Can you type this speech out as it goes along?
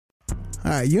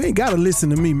right, you ain't gotta listen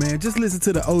to me, man. Just listen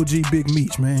to the OG Big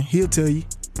Meech, man. He'll tell you.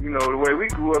 You know, the way we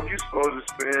grew up, you're supposed to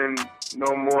spend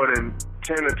no more than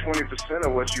 10 or 20%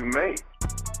 of what you make.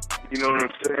 You know what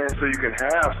I'm saying? So you can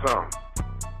have something.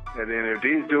 And then if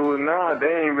these dudes now, they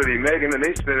ain't really making it,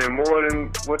 they spending more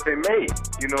than what they make.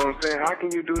 You know what I'm saying? How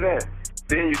can you do that?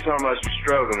 Then you talking about you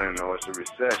struggling or it's a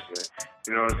recession.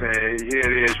 You know what I'm saying? Here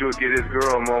it is, you'll get this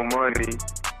girl more money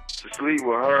to sleep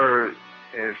with her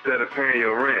instead of paying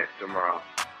your rent tomorrow.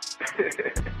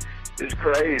 It's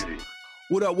crazy.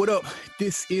 What up, what up?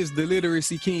 This is the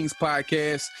Literacy Kings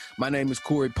podcast. My name is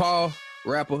Corey Paul,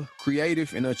 rapper,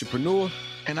 creative, and entrepreneur.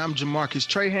 And I'm Jamarcus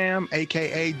Traham,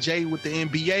 a.k.a. Jay with the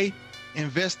MBA,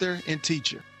 investor and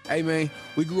teacher. Hey, man,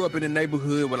 we grew up in a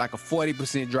neighborhood with like a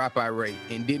 40% dropout rate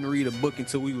and didn't read a book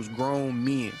until we was grown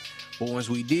men. But once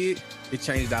we did, it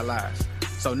changed our lives.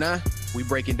 So now, we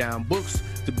breaking down books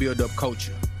to build up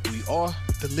culture. We are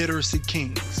the Literacy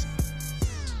Kings.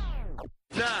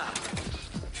 Now,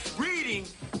 reading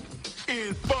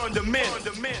is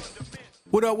fundamental.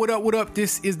 What up, what up, what up?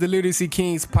 This is the Literacy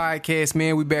Kings podcast,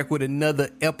 man. We back with another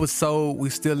episode. We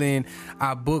still in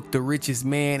our book, The Richest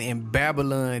Man in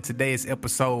Babylon. Today is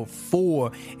episode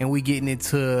 4, and we getting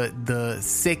into the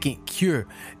second cure.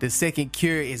 The second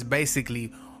cure is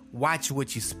basically watch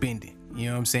what you're spending. You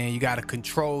know what I'm saying? You got to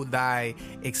control thy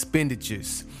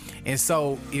expenditures. And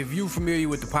so if you're familiar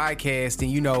with the podcast, then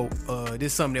you know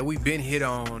this is something that we've been hit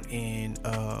on in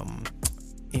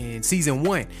season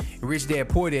 1, Rich Dad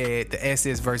Poor Dad, the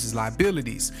assets versus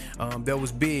liabilities. That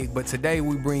was big, but today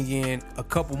we bring in a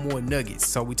couple more nuggets.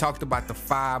 So we talked about the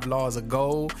 5 laws of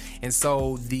gold, and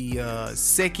so the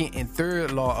second and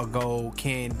third law of gold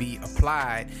can be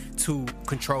applied to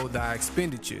control thy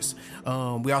expenditures.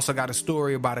 We also got a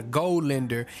story about a gold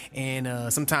lender,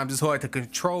 and sometimes it's hard to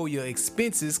control your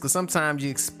expenses because sometimes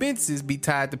your expenses be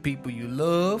tied to people you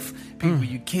love, people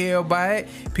you care about,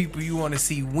 people you want to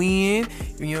see win.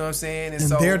 You know what I'm saying? And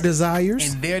so, their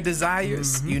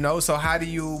desires. You know, so how do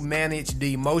you manage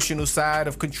the emotional side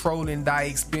of controlling thy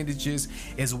expenditures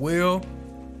as well?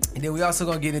 And then we also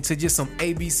gonna get into just some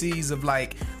ABCs of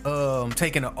like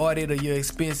taking an audit of your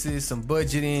expenses, some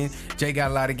budgeting. Jay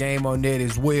got a lot of game on that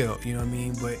as well, you know what I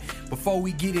mean? But before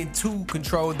we get into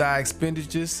control thy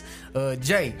expenditures,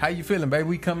 Jay, how you feeling, baby?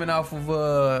 We coming off of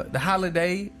the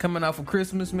holiday, coming off of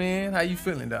Christmas, man. How you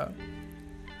feeling, dog?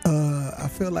 I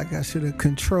feel like I should have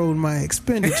controlled my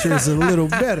expenditures a little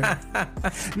better.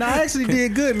 No, I actually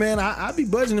did good, man. I be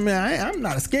budgeting, man. I'm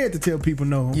not scared to tell people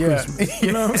no on Christmas.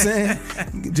 You know what I'm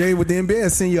saying? Jay with the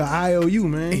MBS send you an IOU,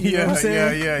 man. You know what I'm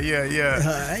saying?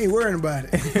 Yeah. I ain't worrying about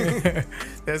it.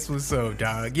 That's what's up,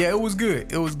 dog. Yeah, it was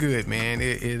good. It was good, man.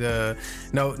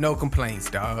 No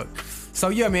complaints, dog. So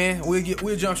yeah, man,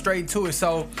 we'll jump straight into it.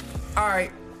 So, all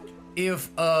right. If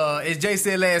as Jay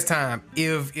said last time,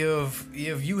 if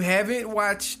you haven't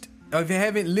watched or if you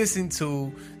haven't listened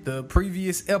to the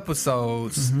previous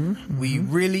episodes, we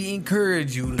really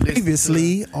encourage you to listen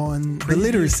previously on the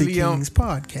Literacy Kings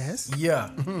podcast. Yeah.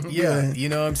 You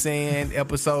know what I'm saying?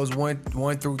 Episodes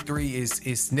 1 through 3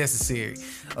 is necessary.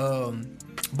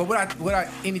 But without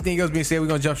anything else being said, we're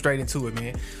gonna jump straight into it,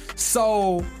 man.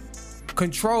 So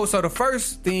control. So the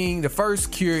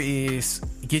first cure is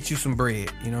get you some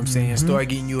bread. You know what I'm saying? Start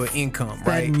getting you an income,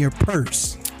 right? Fatten your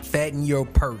purse. Fatten your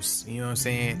purse. You know what I'm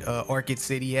saying? Orchid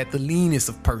said he had the leanest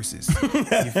of purses.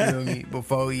 You feel me?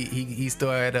 Before he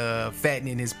started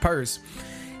fattening his purse.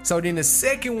 So then the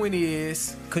second one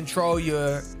is control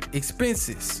your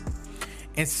expenses.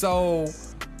 And so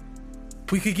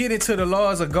we could get into the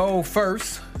laws of gold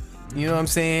first. You know what I'm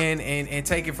saying? And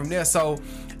take it from there. So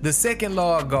the second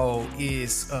law of gold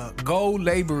is gold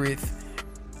laboreth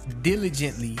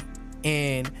diligently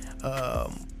and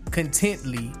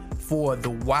contently for the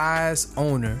wise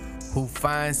owner who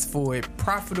finds for it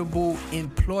profitable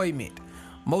employment,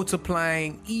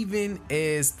 multiplying even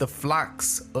as the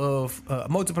flocks of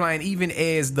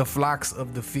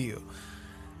the field.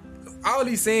 All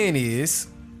he's saying is,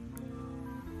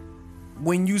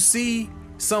 when you see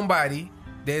somebody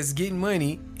that's getting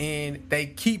money and they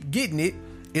keep getting it,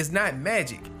 it's not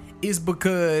magic. It's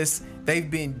because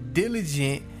they've been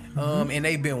diligent and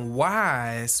they've been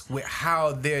wise with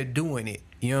how they're doing it.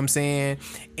 You know what I'm saying?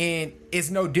 And it's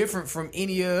no different from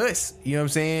any of us. You know what I'm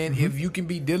saying? If you can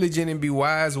be diligent and be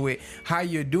wise with how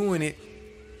you're doing it,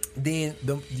 then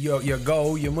your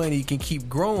goal, your money can keep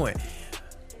growing.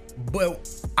 But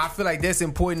I feel like that's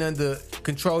important under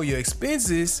control your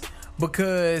expenses,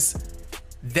 because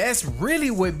that's really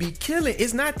what be killing.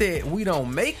 It's not that we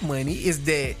don't make money, it's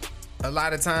that a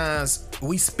lot of times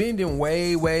we spending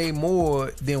way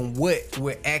more than what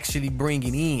we're actually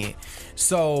bringing in.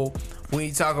 So when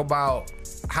you talk about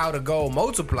how to go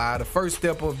multiply, the first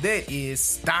step of that is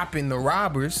stopping the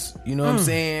robbers, you know what I'm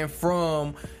saying,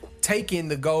 from taking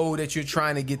the goal that you're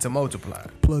trying to get to multiply.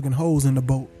 Plugging holes in the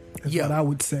boat. That's what I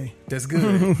would say. That's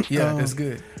good. Yeah, that's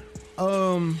good.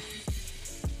 I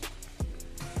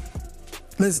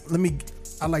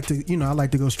like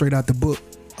to go straight out the book.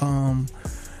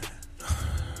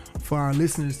 For our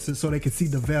listeners so they can see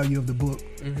the value of the book.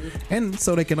 And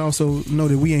so they can also know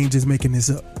that we ain't just making this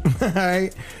up. All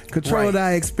right. Control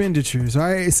thy expenditures. All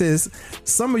right. It says,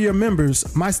 some of your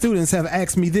members, my students, have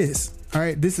asked me this. All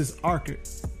right. This is Arcot,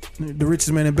 the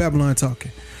richest man in Babylon,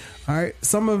 talking. All right.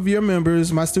 Some of your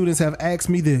members, my students, have asked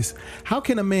me this. How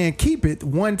can a man keep it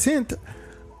 1/10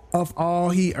 of all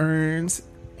he earns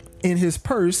in his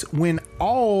purse when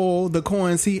all the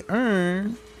coins he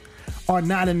earned are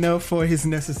not enough for his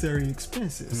necessary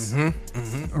expenses?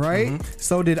 Right?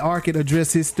 So did Arcot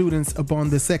address his students upon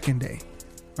the second day.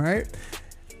 Right?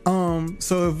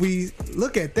 So if we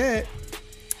look at that,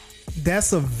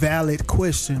 that's a valid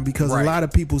question, because a lot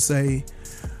of people say,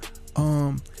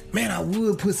 man, I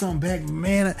would put something back,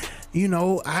 man.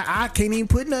 I can't even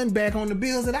put nothing back on the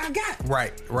bills that I got.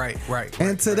 Right.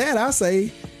 And to that, I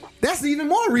say, that's even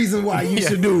more reason why you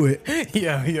should do it.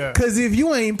 Yeah. Because if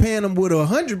you ain't paying them with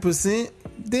 100%,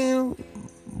 then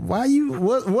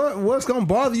what's gonna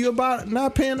bother you about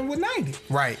not paying them with 90?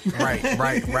 Right. You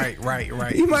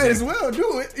might as well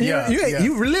do it.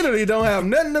 You literally don't have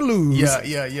nothing to lose.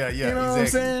 Yeah. You know what I'm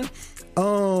saying?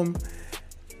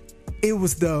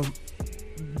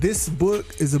 This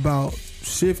book is about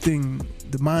shifting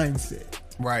the mindset.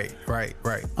 Right.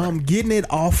 Getting it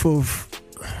off of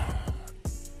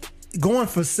going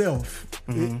for self.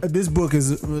 This book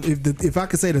is, if I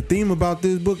could say, the theme about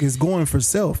this book is going for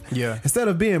self. Yeah. Instead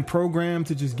of being programmed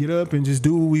to just get up and just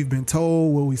do what we've been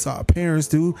told, what we saw our parents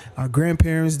do, our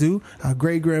grandparents do, our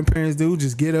great grandparents do,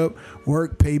 just get up,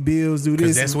 work, pay bills, do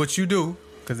this. That's what you do.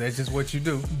 Because that's just what you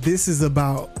do. This is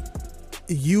about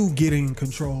you getting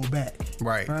control back.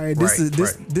 Right. This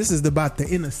is about the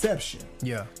interception.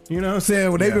 Yeah. You know what I'm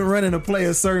saying? When they've been running a play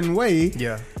a certain way.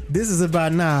 Yeah. This is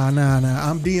about nah.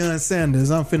 I'm Deion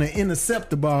Sanders. I'm finna intercept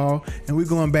the ball and we're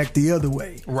going back the other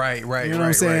way. Right. You know what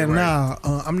I'm saying? Nah,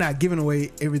 I'm not giving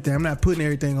away everything. I'm not putting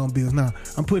everything on bills. Nah,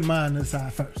 I'm putting mine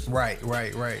aside first. Right.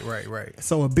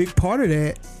 So a big part of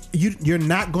that, you're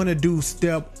not gonna do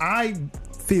I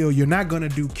feel you're not gonna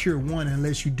do cure 1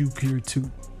 unless you do cure 2.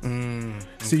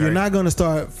 So you're not going to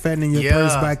start fattening your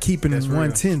purse by keeping it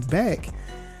 1/10 back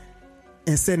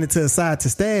and setting it to the side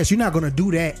to stash. You're not going to do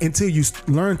that until you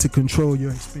learn to control your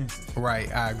expenses.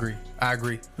 Right. I agree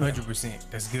 100%.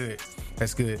 That's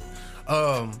good.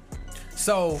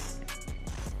 So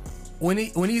when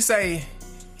he say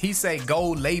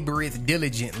go laboreth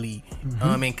diligently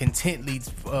and contently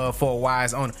for a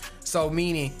wise owner. So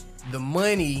meaning the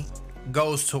money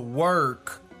goes to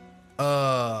work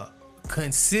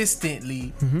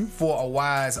consistently for a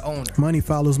wise owner. Money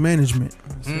follows management.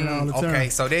 Okay,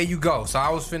 so there you go. So I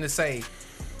was finna say,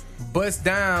 bust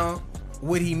down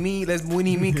what he mean.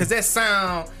 Because that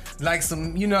sound like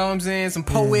some, you know what I'm saying, some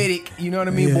poetic, you know what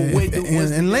I mean? Yeah. But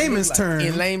in layman's terms.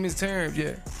 In layman's terms,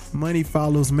 yeah. Money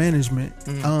follows management.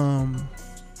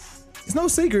 It's no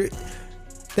secret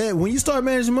that when you start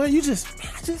managing money, I just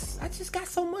got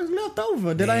so much left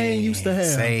over that I ain't used to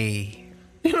have.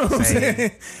 You know what I'm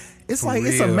saying? It's like,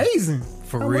 it's amazing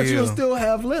how much you'll still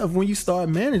have left when you start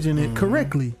managing it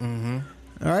correctly. All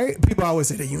right? People always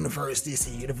say the universe this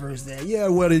and the universe that. Yeah,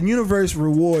 well, the universe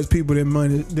rewards people that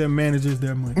manages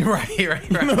their money. Right. Yeah.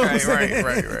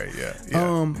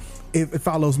 It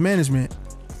follows management.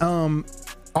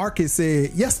 Arcot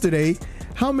said yesterday,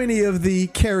 how many of thee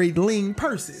carried lean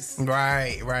purses?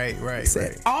 Right.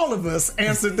 Said, all of us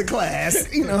answered the class.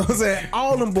 You know what I'm saying?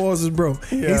 All them boys is broke.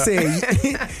 Yeah. He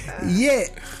said,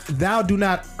 yet thou do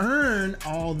not earn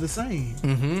all the same.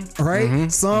 Right?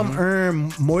 Some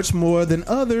earn much more than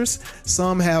others.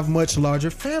 Some have much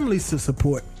larger families to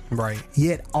support. Right.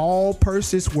 Yet all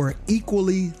purses were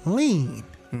equally lean.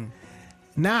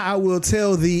 Now I will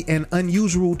tell thee an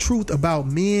unusual truth about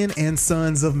men and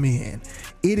sons of men.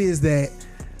 It is that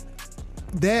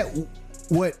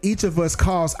what each of us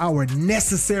calls our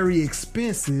necessary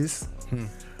expenses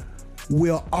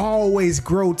will always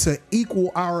grow to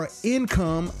equal our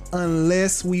income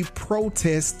unless we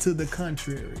protest to the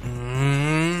contrary.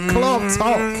 Club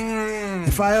talk.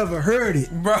 If I ever heard it.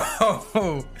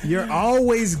 Bro. You're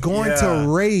always going to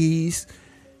raise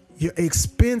your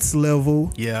expense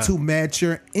level Yeah. to match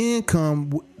your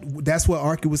income. That's what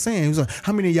Arky was saying. He was like,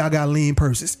 how many of y'all got lean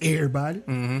purses? Everybody.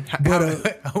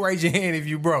 But Raise your hand if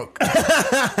you broke.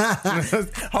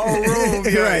 Whole room.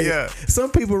 Yeah, right. yeah.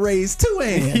 Some people raise 2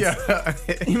 hands. Yeah.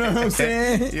 You know what I'm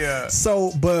saying? Yeah.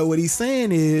 So, but what he's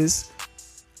saying is,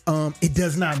 it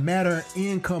does not matter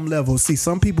income level. See,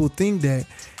 some people think that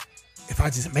if I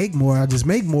just make more,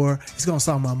 it's gonna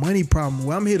solve my money problem.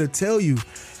 Well, I'm here to tell you,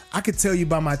 I could tell you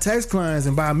by my tax clients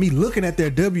and by me looking at their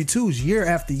W-2s year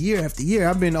after year after year.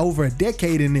 I've been over a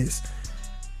decade in this.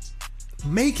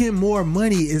 Making more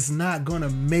money is not gonna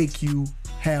make you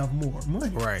have more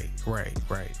money. Right.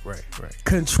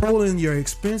 Controlling your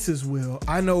expenses will.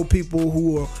 I know people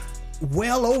who are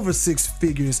well over 6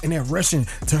 figures and they're rushing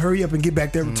to hurry up and get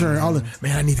back their return. All the,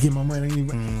 man, I need to get my money.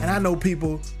 And I know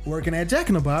people working at Jack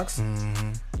in the Box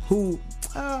who,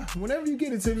 whenever you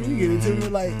get it to me, you get it to me.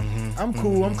 Like, I'm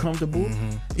cool, I'm comfortable.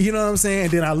 You know what I'm saying?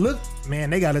 And then I look, man,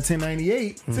 they got a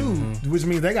 1098 too, which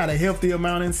means they got a healthy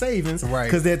amount in savings. Right.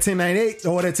 Because that 1098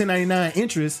 or that 1099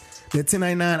 interest, that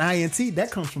 1099 INT, that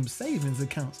comes from savings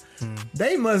accounts.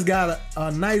 They must got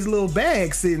a nice little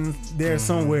bag sitting there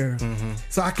somewhere.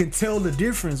 So I can tell the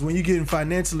difference when you're getting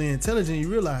financially intelligent. You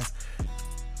realize,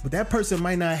 but that person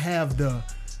might not have the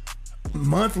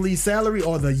monthly salary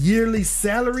or the yearly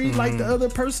salary like the other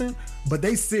person, but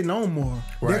they sitting on more.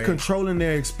 Right. They're controlling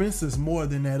their expenses more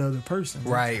than that other person.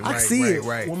 Right. See it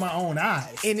with my own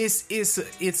eyes. And it's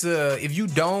if you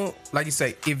don't, like you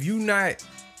say, if you not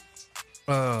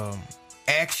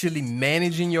actually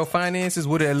managing your finances,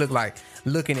 what does it look like?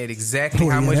 Looking at exactly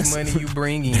how much money you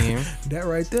bring in. That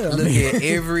right there. Look at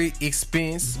every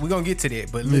expense. We're gonna get to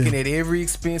that, but looking at every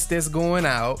expense that's going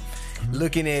out,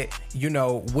 looking at,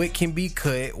 what can be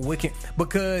cut,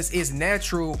 because it's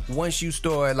natural once you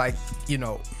start, like,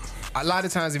 a lot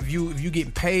of times if you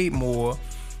getting paid more,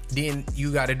 then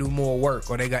you got to do more work,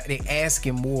 or they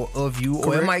asking more of you. Correct.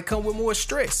 Or it might come with more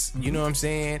stress. You know what I'm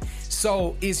saying?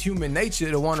 So it's human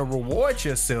nature to want to reward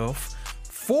yourself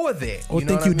for that. Or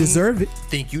think you deserve it.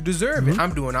 Think you deserve it.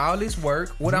 I'm doing all this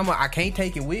work. I can't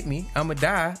take it with me. I'm gonna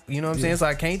die. You know what I'm saying? So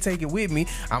I can't take it with me.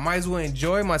 I might as well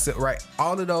enjoy myself. Right?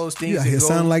 All of those things. Yeah, it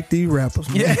sound like these rappers.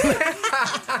 Man. Yeah.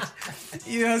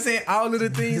 You know what I'm saying? All of the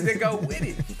things that go with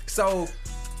it. So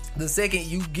the second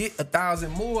you get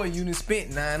 1,000 more, you done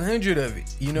spent 900 of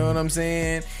it. You know what I'm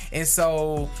saying? And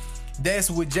so that's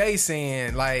what Jay's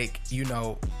saying. Like,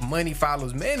 money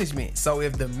follows management. So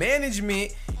if the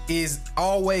management is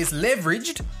always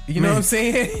leveraged, you know what I'm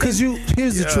saying? Because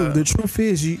here's the truth. The truth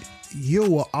is you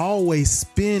will always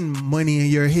spend money in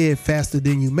your head faster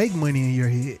than you make money in your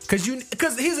head. Because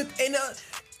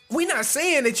we're not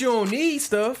saying that you don't need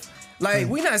stuff. Like,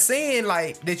 we're not saying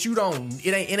like that you don't.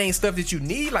 It ain't stuff that you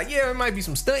need. Like, yeah, it might be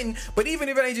some stunting, but even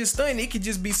if it ain't just stunting, it could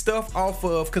just be stuff off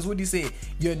of, because what he said,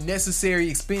 your necessary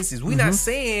expenses. We're not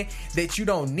saying that you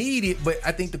don't need it, but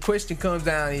I think the question comes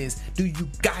down is, do you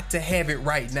got to have it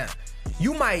right now?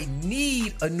 You might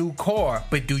need a new car,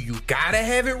 but do you gotta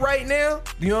have it right now?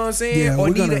 You know what I'm saying? Yeah, or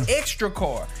need an extra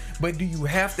car, but do you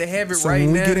have to have it right now? So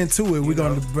when we get into it,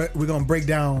 we're gonna break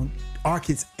down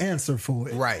Arkit's answer for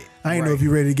it. Right. I ain't know if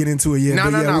you're ready to get into it yet. No.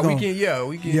 We can. Yeah,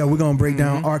 we're gonna break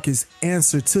down Arkit's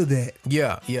answer to that.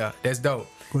 Yeah, that's dope.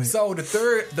 So the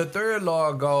third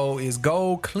law goal is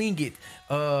go cling it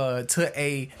to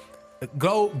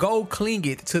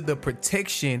the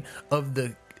protection of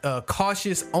the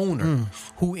cautious owner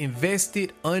who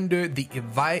invested under the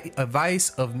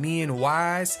advice of men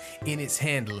wise in its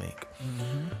handling.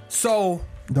 So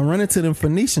don't run into them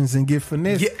Phoenicians and get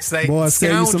finessed. Yes, like boy,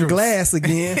 sell you some glass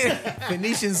again.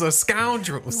 Phoenicians are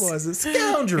scoundrels. Boys are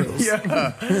scoundrels.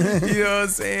 Yeah. You know what I'm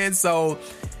saying? So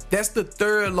that's the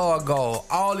third law goal.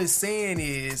 All it's saying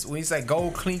is, when you say go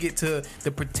cling it to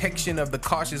the protection of the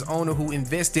cautious owner who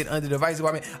invested under the advice of,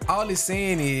 all it's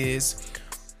saying is,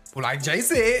 well, like Jay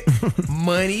said,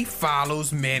 money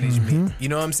follows management. You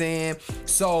know what I'm saying?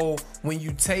 So when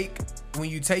you take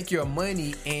your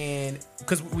money, and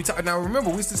because now remember,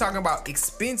 we're still talking about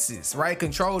expenses, right?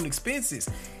 Controlling expenses.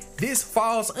 This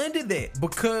falls under that,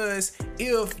 because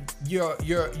if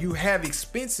you have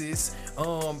expenses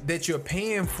that you're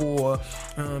paying for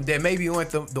that maybe aren't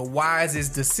the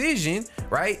wisest decision,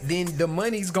 right? Then the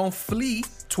money's gonna flee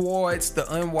towards the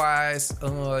unwise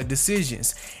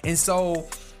decisions. And so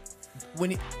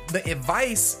when the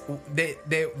advice that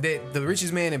the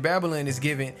richest man in Babylon is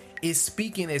giving is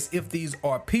speaking as if these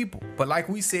are people. But like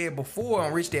we said before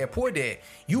on Rich Dad Poor Dad,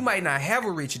 you might not have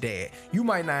a rich dad. You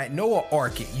might not know an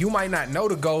Arkit. You might not know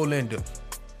the gold lender.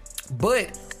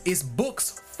 But it's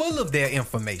books full of their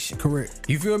information. Correct.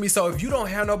 You feel me? So if you don't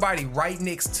have nobody right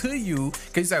next to you,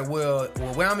 cause you say, well,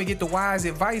 where I'm gonna get the wise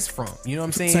advice from? You know what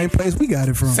I'm saying? Same place we got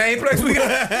it from. Same place we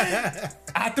got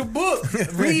out the book.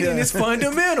 Reading is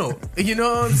fundamental. You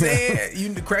know what I'm saying?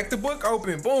 You crack the book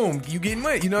open, boom, you getting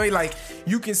money. You know, like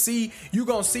you gonna see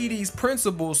these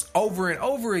principles over and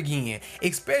over again.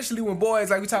 Especially when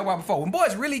boys, like we talked about before, when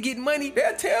boys really getting money,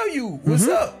 they'll tell you what's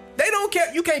up. They don't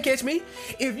care. You can't catch me.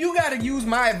 If you gotta use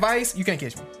my advice, you can't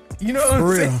catch me. You know what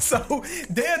I'm saying? So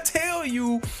they'll tell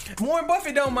you. Warren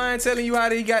Buffett don't mind telling you how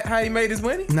he made his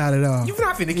money. Not at all. You're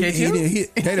not finna catch him.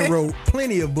 They done wrote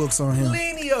plenty of books on him.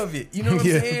 Plenty of it. You know what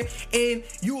I'm saying? And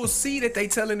you will see that they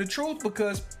telling the truth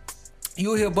because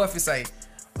you'll hear Buffett say,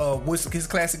 what's his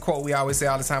classic quote we always say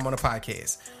all the time on the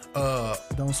podcast?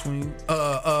 Don't swing.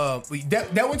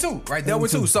 That one too, right? That one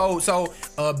too. So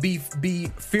be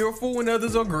fearful when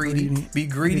others are greedy. Be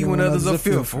greedy when others are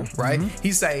fearful, right?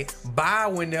 He say buy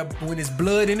when it's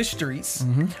blood in the streets,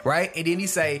 right? And then he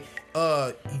say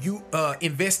you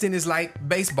investing is like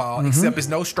baseball, except it's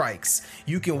no strikes.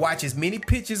 You can watch as many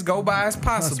pitches go by as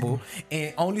possible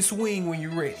and only swing when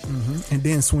you're ready. And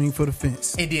then swing for the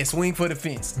fence.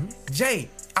 Jay,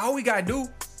 all we gotta do,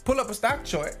 pull up a stock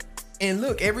chart. And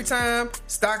look, every time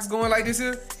stocks going like this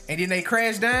here, and then they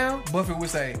crash down, Buffett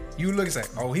would say, you look and say,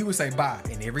 oh, he would say buy.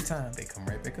 And every time they come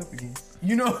right back up again.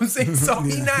 You know what I'm saying? So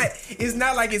it's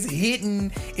not like it's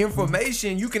hidden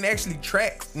information. You can actually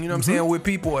track, you know what I'm saying, what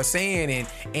people are saying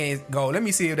and go, let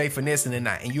me see if they finessing or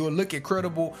not. And you'll look at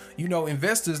credible,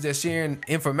 investors that's sharing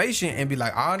information and be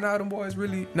like, oh, no, them boys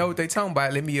really know what they talking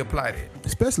about. Let me apply that.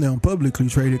 Especially on publicly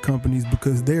traded companies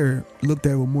because they're looked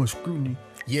at with more scrutiny.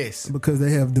 Yes. Because they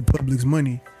have the public's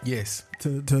money. Yes. To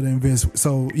invest.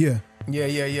 So yeah.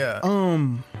 Yeah.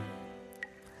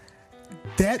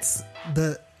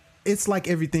 It's like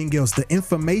everything else. The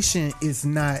information is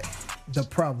not the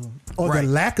problem. Or the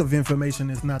lack of information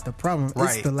is not the problem.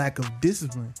 Right. It's the lack of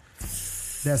discipline.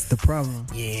 That's the problem.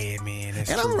 Yeah, man.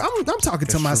 That's and true. I'm talking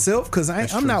to myself because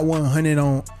I'm not 100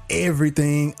 on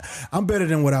everything. I'm better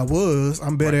than what I was.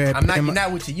 I'm better at. You're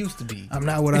not what you used to be. I'm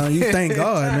not what I. You thank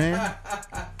God, man.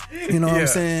 You know what I'm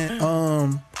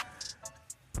saying?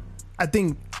 I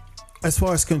think as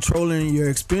far as controlling your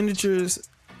expenditures,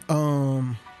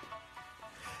 Cloth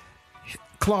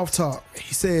Talk,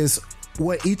 he says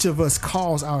what each of us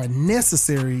calls our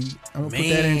necessary. I'm gonna put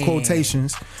that in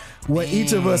quotations. What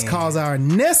each of us calls our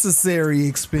necessary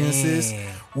expenses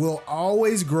will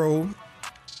always grow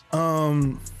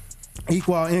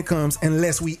equal our incomes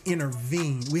unless we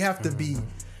intervene. We have to be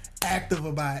active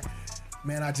about,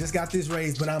 man, I just got this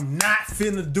raise, but I'm not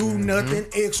finna do nothing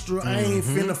extra. I ain't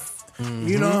finna,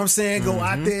 you know what I'm saying? Go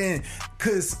out there and,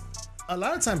 cause a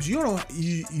lot of times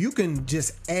you can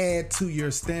just add to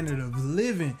your standard of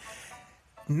living.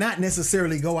 Not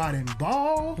necessarily go out and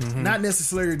ball, not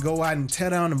necessarily go out and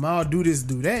tear down the mall, do this,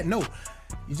 do that. No,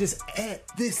 you just add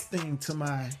this thing to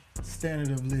my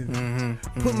standard of living.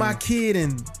 Put my kid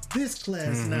in this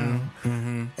class now,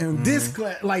 and this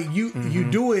class, like you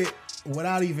do it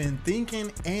without even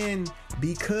thinking, and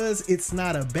because it's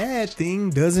not a bad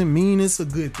thing, doesn't mean it's a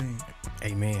good thing.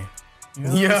 Amen. You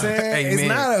know what I'm saying? Amen. It's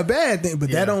not a bad thing,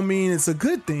 but that don't mean it's a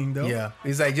good thing, though. Yeah,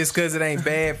 it's like just because it ain't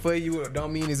bad for you,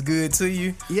 don't mean it's good to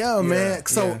you. Yeah, man.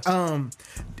 So,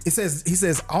 he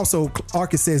says also,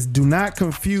 Arcus says, do not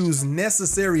confuse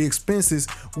necessary expenses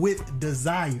with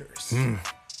desires.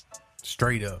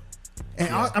 Straight up.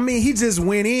 And I mean, he just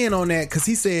went in on that because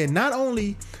he said, not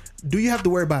only do you have to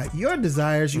worry about your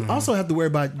desires, you also have to worry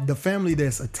about the family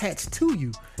that's attached to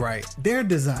you. Right. Their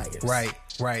desires. Right.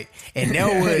 And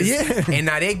that was and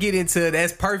now they get into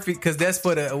that's perfect because that's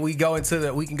for we can go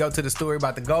to the story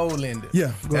about the gold lender.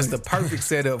 Yeah. That's the perfect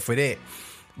setup for that.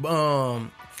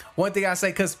 One thing I say,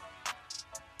 because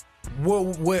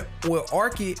what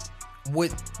Orchid,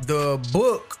 with the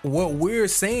book, what we're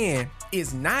saying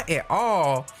is not at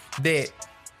all that,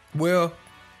 well,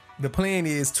 the plan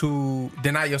is to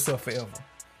deny yourself forever.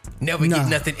 Never get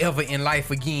nothing ever in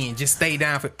life again. Just stay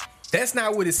down for. That's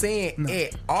not what it's saying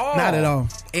at all. Not at all.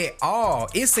 At all.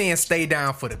 It's saying stay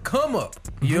down for the come up.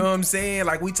 You know what I'm saying?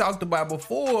 Like we talked about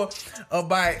before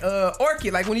about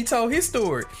Orchid, like when he told his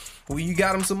story. Well, you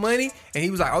got him some money, and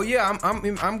he was like, "Oh yeah,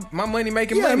 I'm my money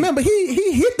making money." Yeah, remember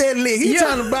he hit that lick. He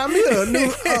trying to buy me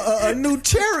a new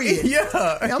chariot. Yeah,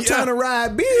 I'm trying to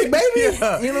ride big, baby.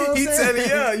 Yeah. You know what I'm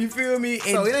saying? You feel me? And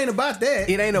so it ain't about that.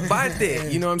 It ain't about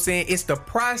that. You know what I'm saying? It's the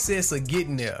process of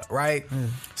getting there, right?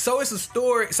 So it's a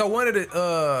story. So one of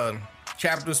the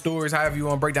chapter stories, however you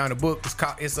want to break down the book,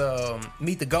 it's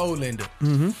Meet the Gold Lender.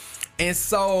 And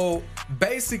so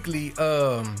basically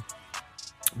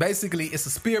it's a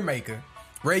spear maker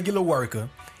regular worker.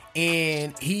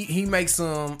 And he makes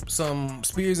some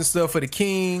spears and stuff for the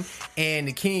king, and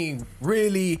the king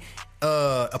really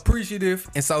appreciative,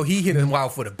 and so he hit him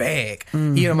out for the bag.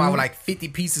 He hit him out with like 50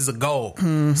 pieces of gold.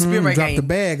 Spearmaker dropped the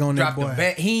bag on that boy.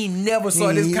 He ain't never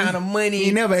saw this kind of money.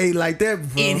 He never ate like that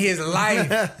before in his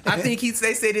life. I think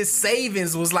they said his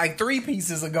savings was like 3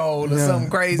 pieces of gold or something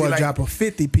crazy. Boy, like, drop a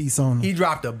 50 piece on him. He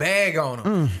dropped a bag on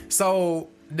him. So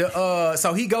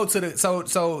he go to the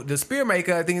so the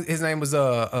spearmaker, I think his name was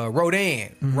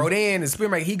Rodan. Rodan, the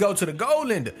spearmaker, he go to the gold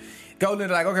lender. Gold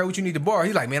lender like, okay, what you need to borrow?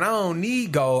 He's like, man, I don't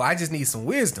need gold. I just need some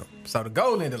wisdom. So the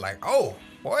gold lender like, oh,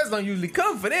 boys don't usually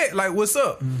come for that. Like, what's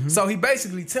up? So he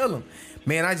basically tell him,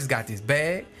 man, I just got this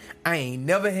bag. I ain't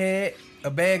never had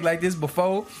a bag like this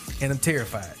before, and I'm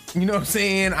terrified. You know what I'm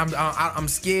saying? I'm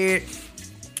scared.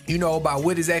 You know, about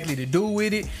what exactly to do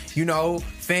with it. You know,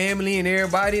 family and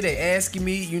everybody, they asking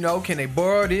me, you know, can they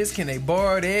borrow this? Can they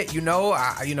borrow that? You know,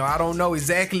 I don't know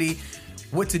exactly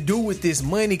what to do with this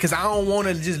money because I don't want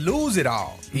to just lose it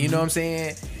all. You know what I'm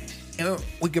saying? And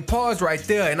we can pause right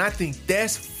there, and I think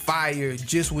that's fire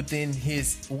just within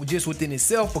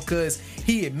itself, because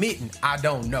he admitting I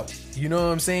don't know. You know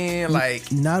what I'm saying?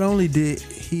 Like, not only did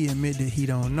he admit that he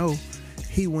don't know,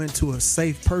 he went to a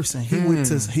safe person. He went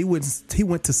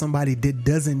to somebody that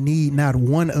doesn't need not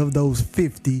one of those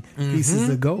 50 pieces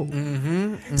of gold.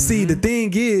 See, the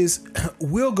thing is,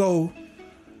 we'll go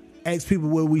ask people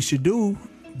what we should do,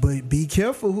 but be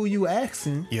careful who you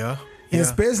asking. Yeah. And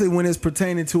especially when it's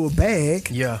pertaining to a bag.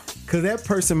 Yeah. Because that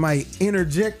person might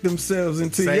interject themselves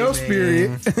into your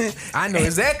spirit. I know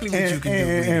exactly what you can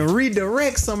do. And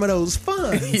redirect some of those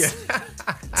funds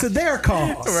to their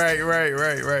cause. Right.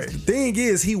 The thing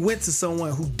is, he went to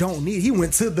someone who don't need. He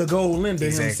went to the gold lender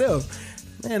himself.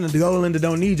 Man, the gold lender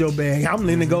don't need your bag. I'm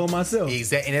lending gold myself.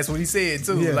 Exactly, and that's what he said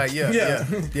too. Yeah. Like,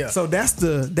 yeah. So that's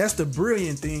the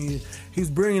brilliant thing. He's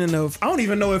brilliant enough. I don't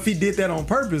even know if he did that on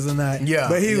purpose or not. Yeah,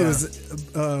 but he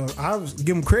was. I was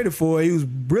give him credit for it. He was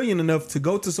brilliant enough to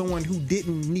go to someone who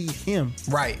didn't need him.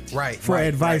 Right. For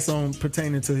advice on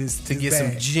pertaining to his get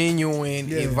bag. some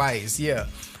genuine advice. Yeah.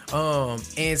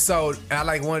 And so I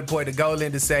like one point the gold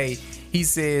lender say. He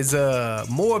says,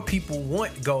 more people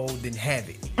want gold than have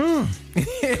it.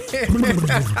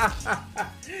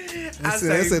 That's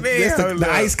the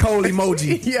ice cold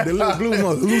emoji. The little blue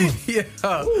emoji.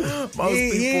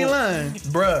 He ain't lying.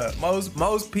 Bruh,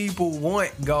 most people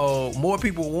want gold. More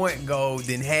people want gold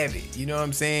than have it. You know what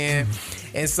I'm saying?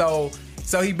 And so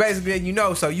he basically,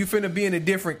 so you finna be in a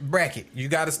different bracket. You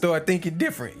got to start thinking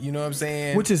different. You know what I'm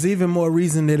saying? Which is even more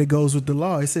reason that it goes with the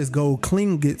law. It says gold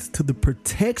clingeth to the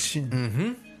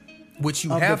protection. Which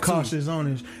you of have the cautious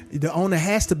owners. The owner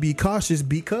has to be cautious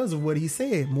because of what he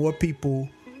said. More people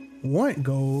want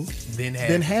gold than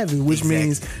have it, which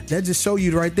means that just show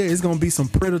you right there. It's gonna be some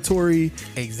predatory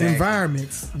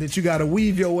environments that you got to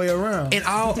weave your way around.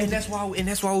 And that's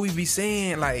why we be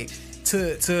saying, like,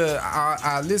 to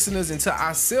our listeners and to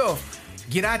ourselves,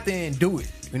 get out there and do it.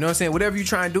 You know what I'm saying? Whatever you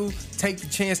try and do, take the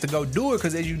chance to go do it,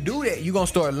 because as you do that, you're going to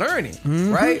start learning,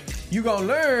 right? You're going to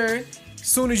learn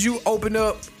soon as you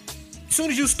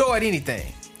start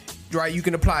anything. Right, you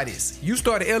can apply this. You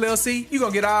start an LLC, you're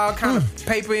gonna get all kind of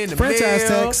paper in the franchise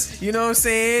mail, tax. you know what I'm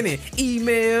saying, and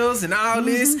emails and all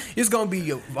this. It's gonna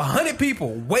be 100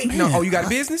 people waiting on. Oh, you got a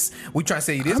business? We trying to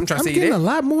sell you this. I'm trying to sell you that. I'm getting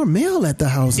a lot more mail at the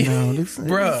house now,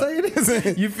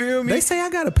 Bruh. You feel me? They say I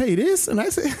gotta pay this, and I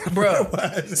say, bruh,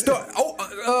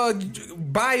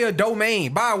 buy a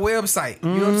domain, buy a website. You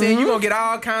know what I'm saying? You're gonna get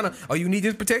all kind of. Oh, you need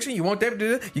this protection? You want that?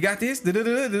 You got this?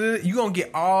 You're gonna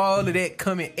get all of that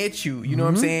coming at you. You know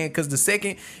what I'm saying? Because the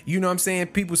second, you know what I'm saying,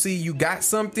 people see you got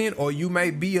something, or you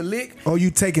may be a lick, or you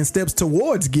taking steps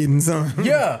towards getting something.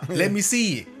 Yeah, let me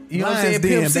see it. You know what I'm saying?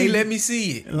 Pimp C, let me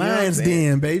see it. Lions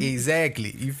Den, baby.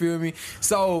 Exactly. You feel me?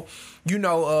 So, it's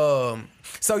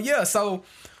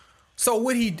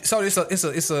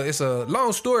a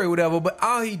long story, whatever. But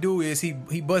all he do is he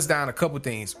busts down a couple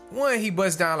things. One, he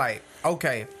busts down like,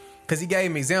 okay, because he gave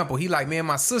him an example. He like, man,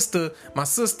 my sister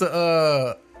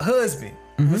husband.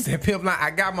 What's that pimp line? I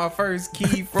got my first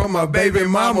key from my baby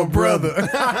mama brother.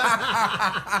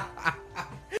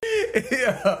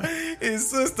 Yeah, his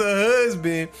sister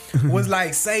husband was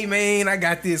like, say, man, I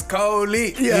got this cold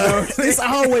lick. Yeah, it's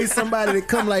always somebody that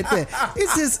come like that.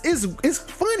 It's just it's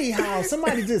funny funny how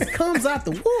somebody just comes out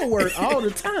the woodwork all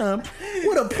the time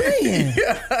with a plan.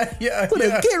 With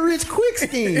a get rich quick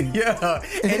scheme. Yeah.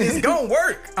 And it's gonna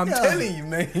work. I'm telling you,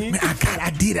 man.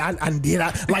 I did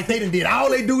it. Like they done did all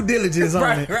they due diligence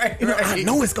on it. Right. I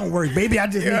know it's gonna work, baby. I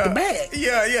just need the bag.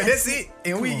 Yeah, that's it.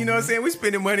 And we, you know what I'm saying? We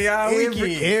spending money all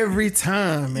weekend. Every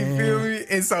time, man. You feel me?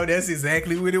 And so that's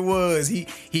exactly what it was.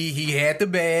 He had the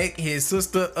bag. His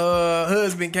sister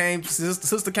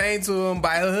came to him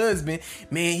by her husband.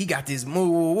 Man, he got this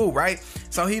move, right?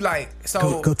 So he like,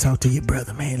 go talk to your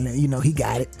brother, man. You know he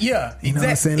got it. Yeah, you know what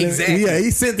I'm saying? Exactly. Yeah,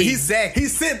 he sent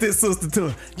his sister to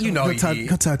him. You know,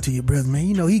 go talk to your brother, man.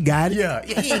 You know he got it. Yeah,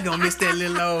 he ain't gonna miss that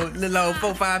little old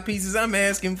 4-5 pieces I'm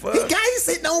asking for. He's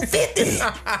sitting on 50.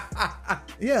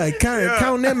 Yeah,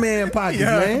 count that man pocket,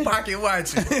 man. Pocket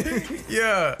watching.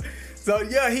 Yeah. So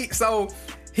yeah, he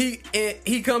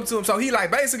come to him. So he like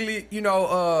basically, you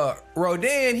know,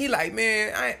 Rodan, he like,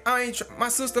 man, I ain't my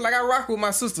sister, like I rock with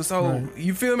my sister. So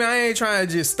you feel me? I ain't trying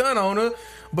to just stun on her.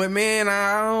 But man,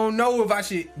 I don't know if I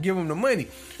should give him the money.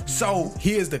 So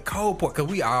here's the cold part, cause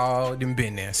we all done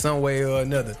been there some way or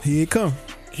another. Here it come.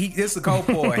 This the cold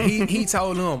part. He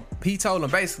told him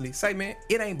basically, say, man,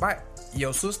 it ain't about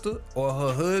your sister or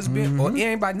her husband, or it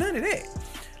ain't about none of that.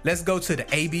 Let's go to the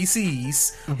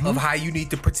ABCs of how you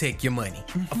need to protect your money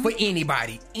for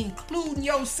anybody, including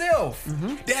yourself.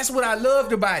 That's what I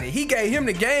loved about it. He gave him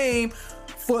the game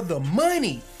for the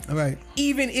money. All right.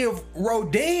 Even if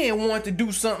Rodan wanted to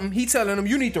do something, he telling him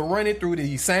you need to run it through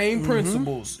these same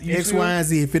principles. X, Y, and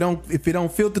Z. If it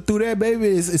don't filter through that, baby,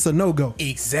 it's a no-go.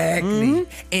 Exactly.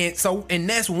 And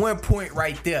that's one point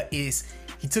right there is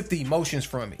he took the emotions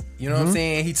from it. You know what I'm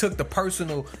saying? He took the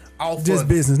personal off. Just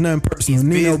business, nothing personal.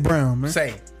 Nino Brown, man.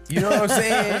 Say, you know what I'm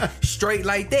saying? Straight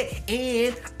like that.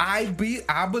 And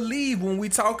I believe when we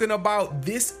talking about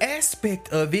this aspect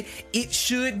of it, it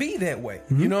should be that way.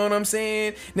 You know what I'm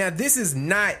saying? Now this is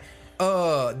not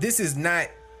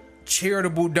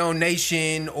charitable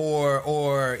donation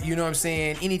or you know what I'm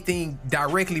saying, anything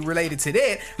directly related to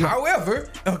that. However,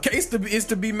 a case is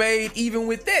to be made even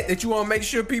with that you want to make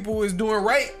sure people is doing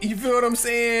right. You feel what I'm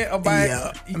saying?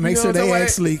 About make sure they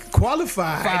actually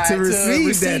qualify to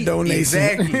receive that donation.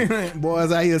 Exactly.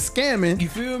 Boys out here scamming. You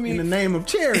feel me? In the name of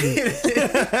charity.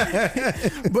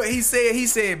 But he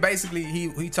said basically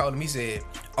he told him, he said,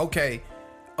 okay,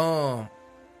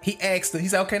 he asked her, he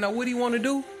said, okay, now what do you want to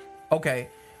do? Okay.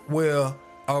 Well,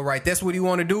 all right, that's what he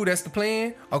want to do. That's the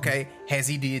plan. Okay, has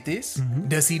he did this?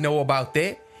 Does he know about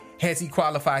that? Has he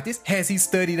qualified this? Has he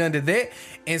studied under that?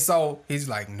 And so he's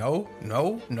like, no.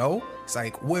 It's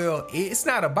like, well, it's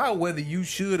not about whether you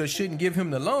should or shouldn't give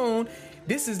him the loan.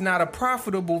 This is not a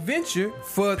profitable venture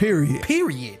for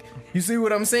period. You see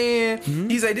what I'm saying?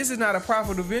 He's like, this is not a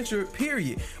profitable venture,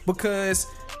 period. Because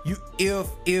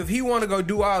if he want to go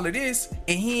do all of this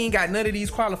and he ain't got none of these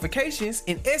qualifications,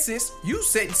 in essence, you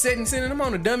sending him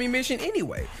on a dummy mission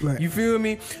anyway. Right. You feel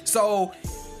me? So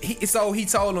he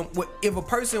told him, well, if a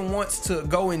person wants to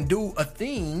go and do a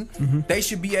thing, they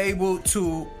should be able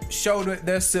to show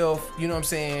themselves, you know what I'm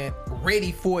saying,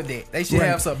 ready for that. They should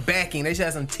have some backing. They should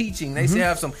have some teaching. They should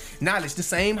have some knowledge. The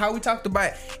same how we talked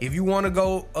about, if you want to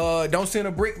go, don't send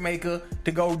a brick maker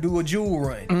to go do a jewel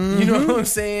run. You know what I'm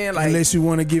saying? Like, unless you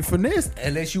want to get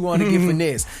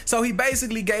finesse. So he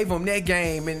basically gave him that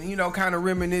game and, you know, kind of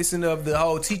reminiscent of the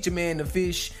whole teach a man to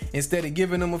fish instead of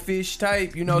giving him a fish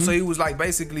type, you know. So he was like,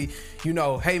 basically, you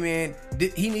know, hey man,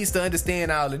 he needs to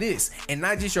understand all of this, and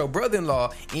not just your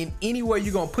brother-in-law. In anywhere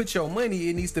you're gonna put your money,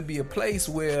 it needs to be a place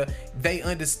where they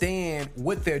understand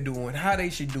what they're doing, how they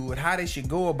should do it, how they should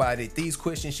go about it. These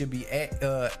questions should be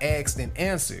asked and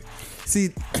answered.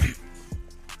 See,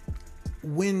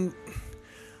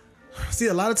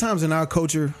 a lot of times in our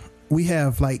culture, we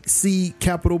have like seed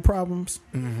capital problems.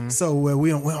 So I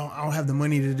don't have the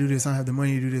money to do this. I don't have the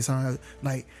money to do this. I don't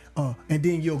have, and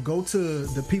then you'll go to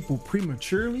the people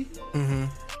prematurely and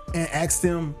ask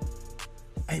them,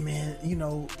 hey man, you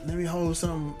know, let me hold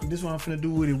something. This is what I'm finna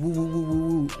do with it. Woo, woo, woo, woo,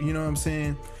 woo. You know what I'm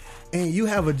saying? And you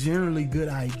have a generally good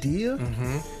idea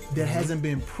that hasn't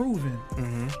been proven.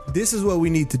 This is what we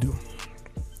need to do.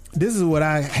 This is what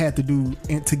I had to do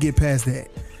to get past that.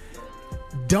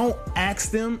 Don't ask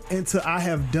them until I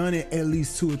have done it at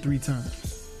least 2 or 3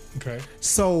 times. Okay.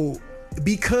 So,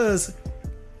 because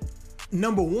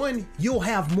number one, you'll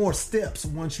have more steps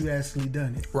once you actually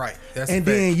done it. Right.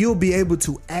 Then you'll be able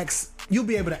to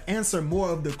answer more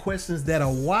of the questions that a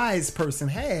wise person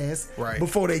has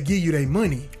before they give you their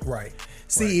money. Right.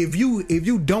 See, if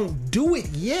you don't do it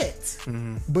yet,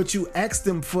 but you ask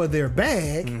them for their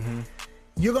bag,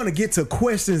 you're gonna get to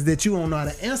questions that you don't know how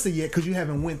to answer yet because you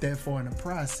haven't went that far in the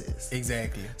process.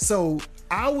 Exactly. So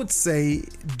I would say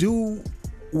do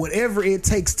whatever it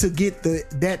takes to get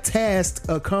that task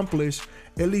accomplished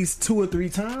at least 2 or 3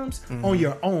 times on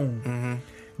your own.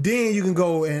 Then you can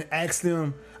go and ask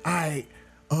them, I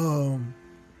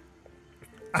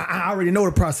already know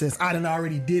the process. I done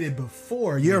already did it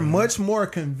before. You're much more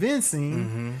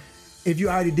convincing if you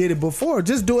already did it before.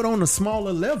 Just do it on a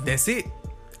smaller level. That's it.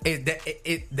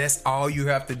 That's all you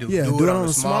have to do. Yeah, do it on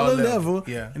a smaller level.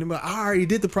 Yeah. And I already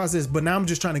did the process, but now I'm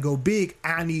just trying to go big.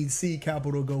 I need seed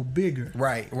capital to go bigger.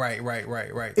 Right.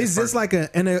 It's just like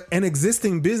an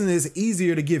existing business is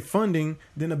easier to get funding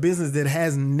than a business that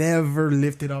has never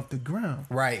lifted off the ground.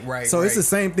 Right. So it's the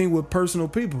same thing with personal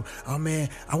people. Oh man,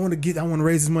 I want to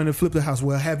raise this money to flip the house.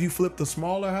 Well, have you flipped a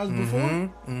smaller house before?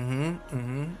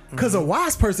 Because a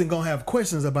wise person gonna have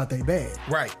questions about their bag.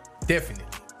 Right. Definitely.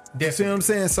 You see what I'm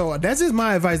saying? So that's just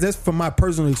my advice. That's from my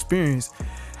personal experience.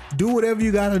 Do whatever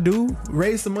you gotta do.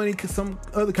 Raise some money some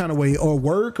other kind of way, or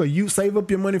work, or you save up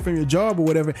your money from your job or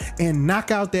whatever, and knock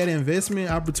out that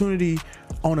investment opportunity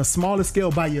on a smaller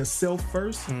scale by yourself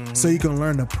first, so you can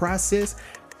learn the process.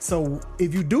 So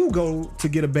if you do go to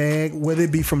get a bag, whether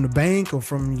it be from the bank or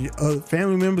from your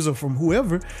family members or from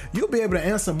whoever, you'll be able to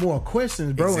answer more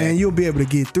questions, bro, and you'll be able to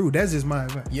get through. That's just my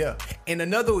advice. Yeah. And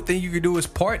another thing you can do is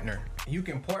partner. You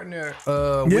can partner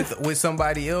with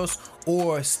somebody else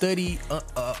or study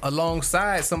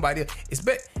alongside somebody else.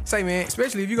 Say, man,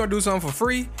 especially if you're gonna do something for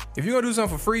free. If you're gonna do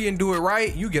something for free and do it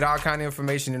right, you get all kind of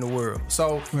information in the world.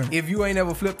 So if you ain't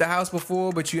ever flipped a house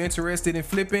before, but you're interested in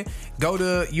flipping, go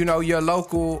to your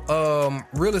local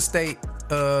real estate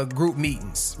group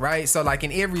meetings, right? So like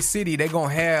in every city, they're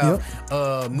gonna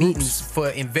have meetings for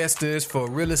investors, for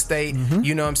real estate.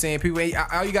 You know what I'm saying? People,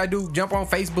 all you gotta do, jump on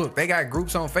Facebook. They got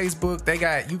groups on Facebook.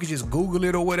 You can just Google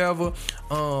it or whatever.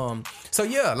 So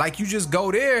yeah, like you just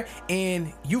go there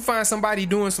and you find somebody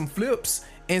doing some flips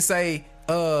and say,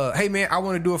 hey man, I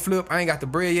want to do a flip. I ain't got the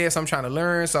bread yet, so I'm trying to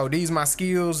learn. So these my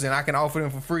skills, and I can offer them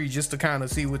for free just to kind of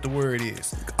see what the word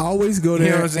is. Always go there.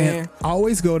 You know what I'm saying?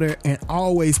 Always go there and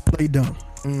always play dumb.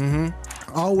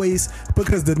 Always,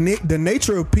 because the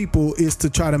nature of people is to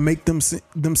try to make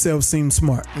themselves seem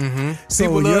smart. So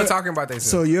people love talking about themselves.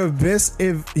 So your best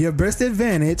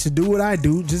advantage, do what I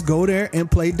do. Just go there and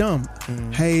play dumb.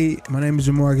 Hey, my name is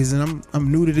Jamarcus, and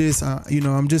I'm new to this.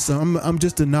 I'm just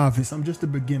a novice. I'm just a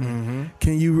beginner.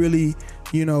 Can you really,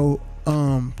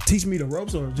 teach me the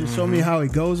ropes, or just show me how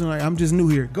it goes? And like, I'm just new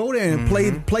here. Go there and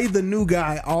play the new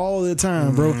guy all the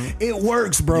time, bro. It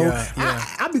works, bro.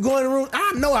 I be going in the room.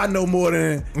 I know more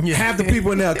than half the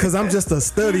people in there because I'm just a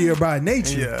studier by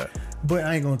nature. But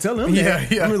I ain't gonna tell them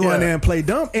that. I'm gonna go in there and play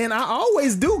dumb. And I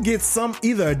always do get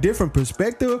either a different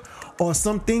perspective or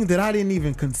something that I didn't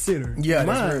even consider. Yeah,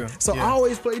 that's real. So I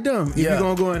always play dumb if you're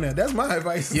gonna go in there. That's my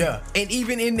advice. Yeah. And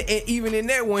even in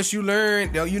that, once you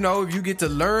learn, if you get to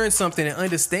learn something and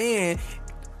understand,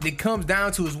 it comes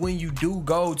down to is when you do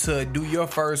go to do your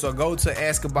first or go to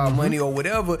ask about money or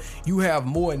whatever, you have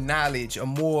more knowledge or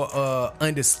more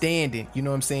understanding, you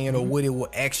know what I'm saying, or what it will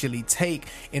actually take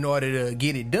in order to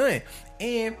get it done.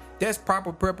 And that's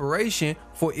proper preparation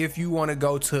for if you want to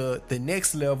go to the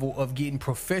next level of getting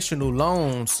professional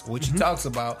loans, which he talks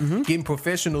about, getting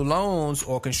professional loans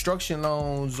or construction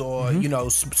loans or,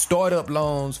 startup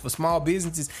loans for small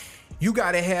businesses. You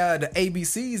got to have the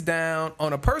ABCs down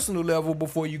on a personal level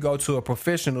before you go to a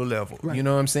professional level. Right. You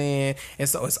know what I'm saying? And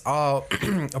so it's all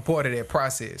a part of that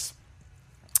process.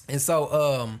 And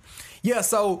so,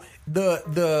 so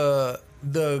the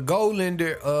gold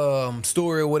lender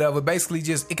story or whatever, basically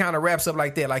it kind of wraps up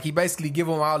like that. Like he basically give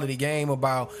them all of the game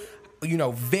about,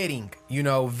 vetting,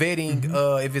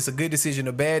 if it's a good decision,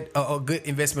 a good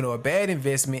investment or a bad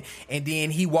investment. And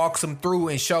then he walks them through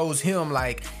and shows him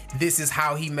like, this is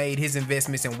how he made his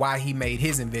investments and why he made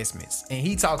his investments. And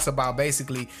he talks about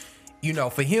basically,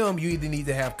 for him, you either need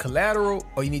to have collateral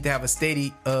or you need to have a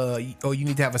steady,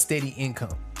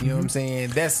 income. You know what I'm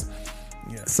saying?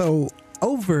 So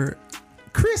over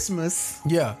Christmas,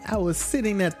 I was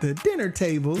sitting at the dinner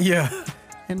table.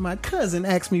 And my cousin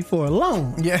asked me for a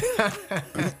loan. And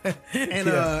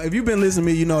if you've been listening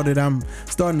to me, you know that I'm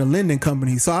starting a lending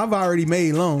company. So I've already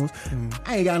made loans.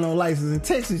 I ain't got no license in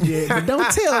Texas yet, but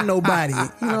don't tell nobody.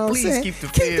 You know what I'm saying? Keep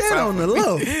that on the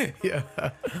low.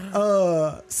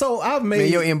 So I've made...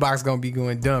 Man, your inbox gonna be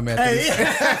going dumb after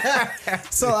this.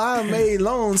 So I made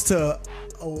loans to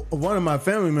one of my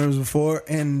family members before,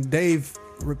 and they've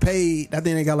repaid. I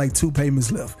think they got like 2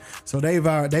 payments left. So they've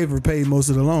repaid most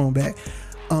of the loan back.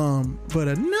 But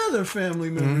another family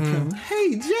member comes,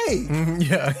 hey, Jay.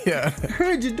 Yeah.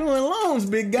 Heard you doing loans,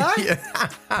 big guy.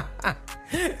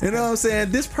 You know what I'm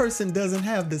saying? This person doesn't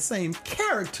have the same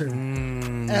character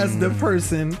as the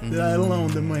person that I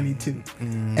loaned the money to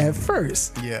at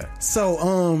first. Yeah.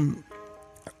 So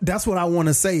that's what I want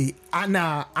to say.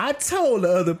 I told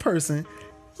the other person,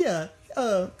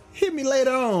 hit me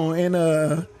later on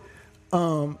and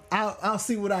I'll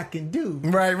see what I can do.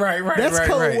 Right. That's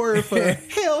code word for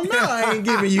hell no, I ain't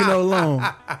giving you no loan.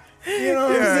 You know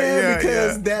what I'm saying?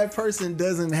 Because that person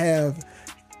doesn't have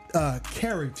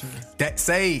character.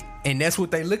 And that's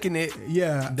what they looking at.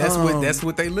 Yeah. That's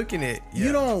what they looking at. Yeah.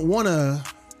 You don't want to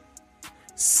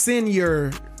send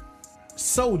your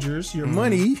soldiers your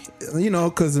money,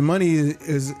 because the money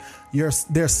is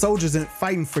they're soldiers and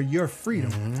fighting for your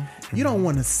freedom. You don't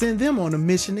want to send them on a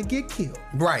mission to get killed.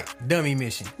 Right. Dummy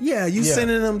mission. Yeah,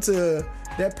 sending them to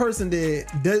that person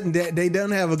that they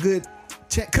don't have a good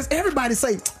check, because everybody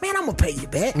say, man, I'm gonna pay you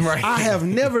back. Right. I have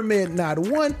never met not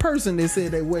one person that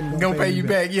said they wasn't gonna pay you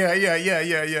back. Yeah.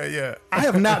 I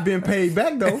have not been paid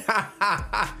back though.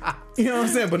 You know what I'm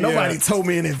saying? But nobody told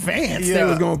me in advance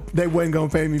they wasn't gonna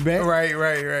pay me back.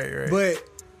 Right. But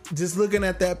just looking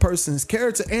at that person's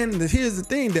character, and here's the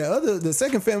thing: the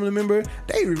second family member,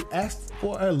 they asked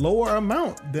for a lower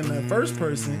amount than the first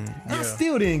person. I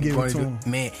still didn't give it to them,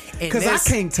 man, because I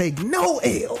can't take no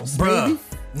L's, baby.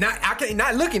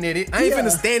 Not looking at it. I ain't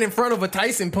finna stand in front of a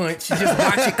Tyson punch. Just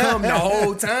watch it come the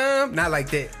whole time. Not like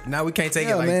that. Now we can't take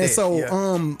it like that.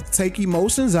 So take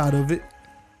emotions out of it.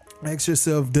 Ask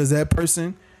yourself, does that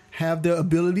person have the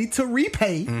ability to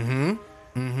repay? You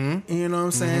know what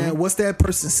I'm saying? What's that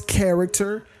person's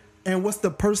character? And what's the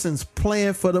person's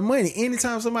plan for the money?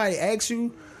 Anytime somebody asks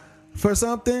you for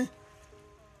something,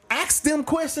 ask them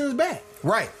questions back.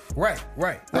 Right.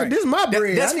 Like, this is my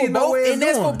bread. That's for both, and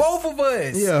that's for both of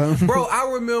us. Yeah, bro. I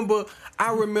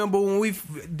remember when we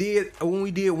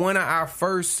did one of our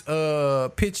first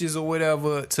pitches or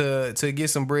whatever to get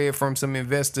some bread from some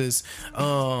investors.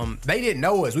 They didn't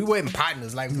know us. We wasn't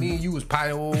partners. Like me and you was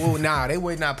partners. Nah, they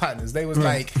were not partners. They was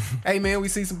like, hey man, we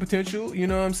see some potential. You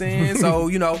know what I'm saying? So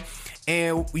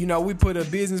And we put a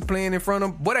business plan in front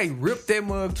of them. Boy, they ripped that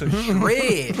mug to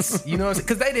shreds. You know what I'm saying?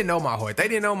 Because they didn't know my heart. They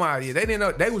didn't know my idea. They didn't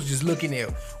know. They was just looking at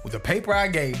with the paper I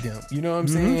gave them. You know what I'm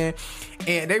saying?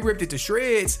 And they ripped it to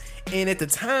shreds. And at the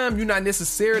time, you're not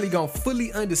necessarily gonna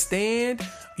fully understand,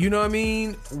 you know what I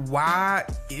mean, why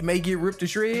it may get ripped to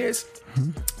shreds.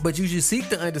 But you should seek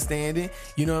the understanding,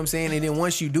 you know what I'm saying? And then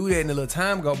once you do that and a little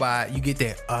time go by, you get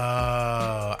that,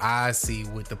 I see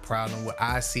what the problem was.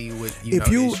 I see what the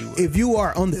issue was. If you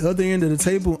are on the other end of the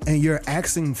table and you're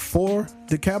asking for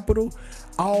the capital,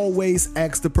 always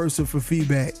ask the person for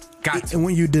feedback. And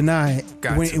when you deny it,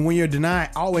 when you're denied,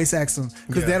 always ask them,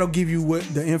 because that'll give you what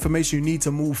the information you need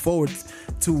to move forward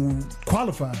to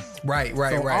qualify. Right.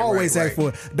 Always ask for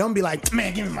it. Don't be like,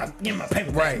 man, give me my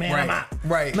paper back, man. I'm out.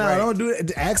 Don't do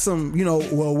it. Ask them,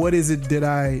 well, what is it that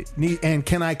I need, and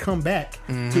can I come back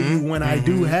to you when I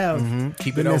do have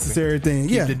keep the it necessary open. thing?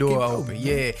 Keep the door open.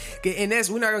 Yeah, and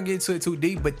we're not gonna get into it too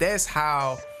deep, but that's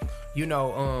how,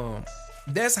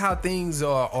 that's how things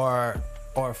are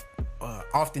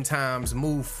oftentimes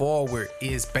move forward,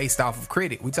 is based off of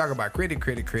credit. We talk about credit.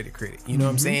 You know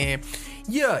what I'm saying?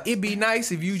 Yeah, it'd be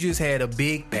nice if you just had a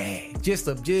big bag, just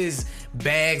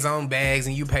bags on bags,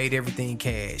 and you paid everything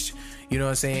cash. You know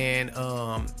what I'm saying?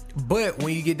 But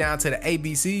when you get down to the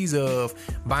ABCs of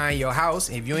buying your house,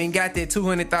 if you ain't got that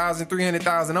 $200,000,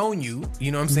 $300,000 on you, you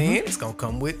know what I'm saying? It's gonna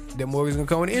come with that mortgage, gonna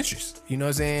come with interest. You know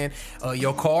what I'm saying?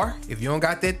 Your car, if you don't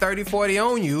got that 30, 40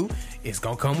 on you, it's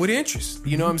gonna come with interest.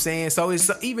 You know what I'm saying? So it's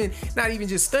not even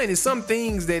just stunning. It's some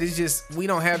things that it's just, we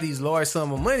don't have these large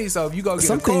sum of money. So if you go get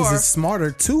some a car, things it's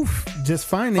smarter to just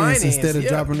finance instead of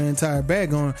dropping the entire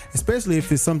bag on, especially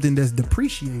if it's something that's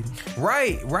depreciating.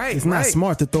 Right. It's not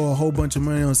smart to throw a whole bunch of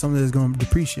money on something that's going to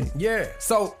depreciate. Yeah.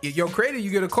 So your credit,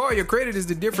 you get a car, your credit is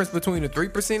the difference between a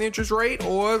 3% interest rate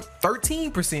or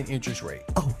 13% interest rate.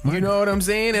 Oh, you know what I'm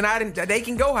saying? And they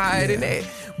can go higher than that,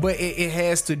 but it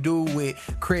has to do with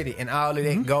credit, and all of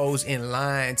that goes in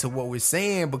line to what we're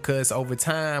saying, because over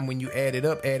time, when you add it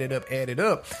up, it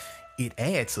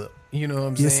adds up. You know what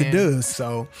I'm saying? Yes, it does.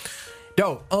 So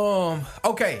dope.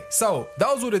 Okay. So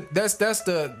those were that's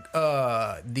the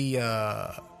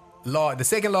law, the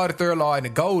second law, the third law, and the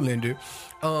gold lender.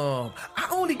 I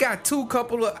only got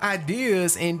couple of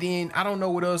ideas, and then I don't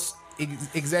know what else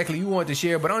exactly you want to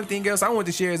share, but the only thing else I want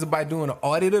to share is about doing an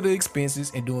audit of the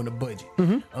expenses and doing the budget.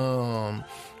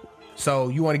 So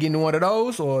you want to get into one of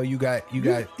those, or you got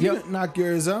knock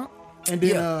yours out? And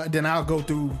then I'll go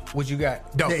through what you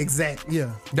got. Dope. the exact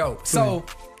Dope. So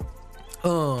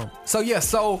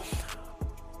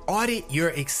audit your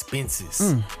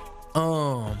expenses.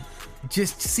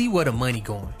 Just see where the money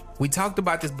going. We talked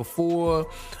about this before.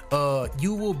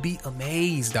 You will be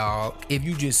amazed, dog, if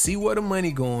you just see where the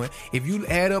money going. If you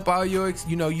add up all your,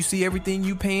 you see everything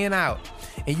you paying out,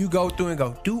 and you go through and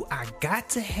go, do I got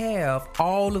to have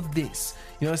all of this?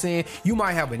 You know what I'm saying? You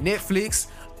might have a Netflix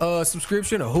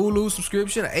subscription, a Hulu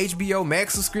subscription, a HBO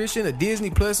Max subscription, a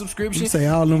Disney Plus subscription. You say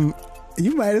all them.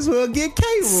 You might as well get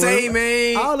cable. Say,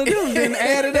 man, all of them then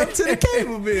added up to the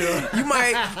cable bill. You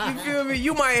feel me?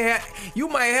 You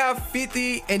might have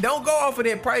 50, and don't go off of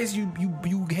that price you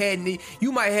had.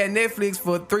 You might have Netflix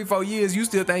for 3-4 years. You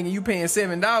still thinking you paying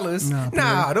 $7?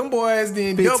 Nah, them boys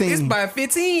then it's by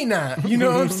 15 now. You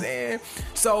know what I'm saying?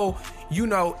 So.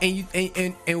 And you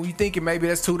thinking maybe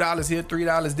that's $2 here,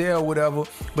 $3 there, or whatever.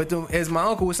 But as my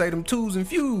uncle would say, them twos and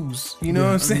fews. You know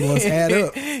what I'm saying? Must add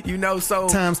up. So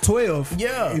times 12.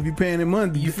 Yeah. If you're paying it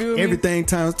monthly, you feel me? Everything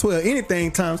times 12.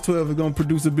 Anything times 12 is gonna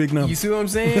produce a big number. You see what I'm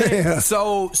saying? Yeah.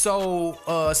 So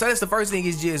that's the first thing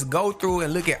is just go through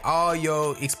and look at all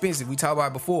your expenses. We talked about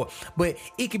it before, but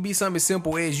it could be something as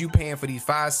simple as you paying for these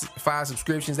five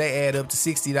subscriptions. They add up to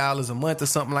 $60 a month or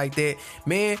something like that.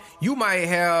 Man, you might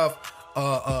have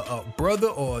a brother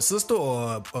or a sister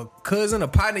or a cousin, a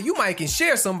partner. You might can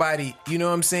share somebody. You know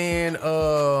what I'm saying?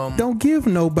 Don't give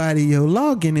nobody your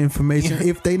login information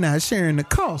if they not sharing the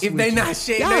cost. If they not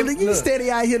sharing, you steady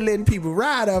out here letting people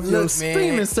ride off your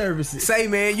streaming services. Say,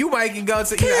 man, you might can go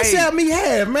to cash out me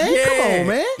half, man. Yeah, come on,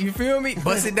 man. You feel me?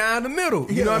 Bust it down the middle.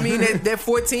 You know what I mean? That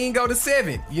 14 go to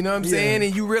 7. You know what I'm saying?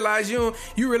 And you realize, man,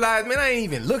 I ain't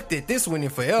even looked at this one in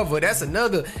forever. That's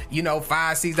another,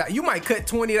 $5-6. You might cut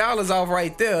 $20 off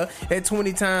right there at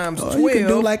 20 times 12. You can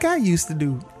do like I used to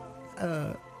do.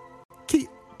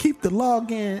 Keep the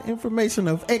login information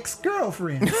of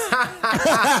ex-girlfriends.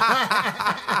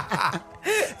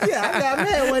 Yeah, I got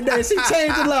mad one day. She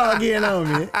changed the login on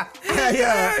me.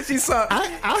 She saw.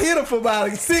 I hit her for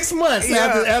about 6 months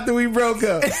after we broke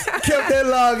up. Kept that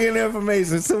login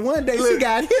information. So one day she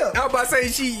got hit. I was about to say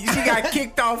she got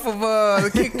kicked off of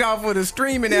the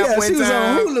streaming app. Yeah, she was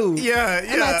on Hulu. Yeah.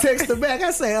 And I text her back. I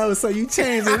say, "Oh, so you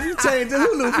changed the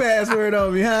Hulu password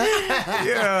on me, huh?"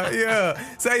 Yeah.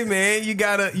 Say, man, you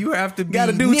have to be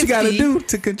do what you gotta do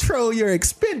to control your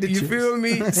expenditures. You feel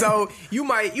me? So you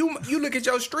look at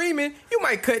your streaming, you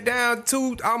might cut down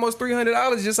to almost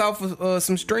 $300 just off of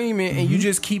some streaming, and you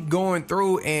just keep going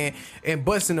through and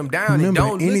busting them down. Remember, and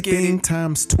don't anything look at it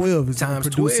times 12 is going to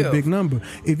produce 12. a big number.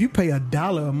 If you pay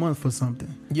 $1 a month for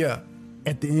something,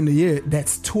 at the end of the year,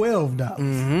 that's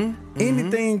 $12.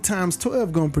 Anything times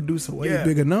 12 gonna produce a way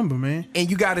bigger number, man. And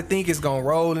you got to think it's gonna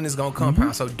roll and it's gonna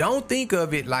compound. So don't think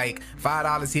of it like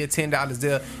 $5 here, $10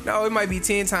 there. No, it might be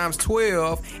 10 times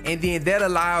 12, and then that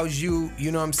allows you,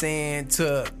 you know what I'm saying,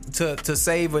 to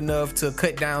save enough to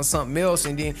cut down something else,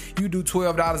 and then you do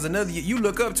 $12 another year. You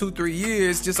look up 2-3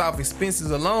 years just off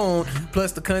expenses alone,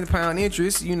 plus the compound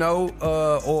interest,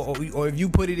 or if you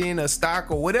put it in a stock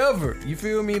or whatever. You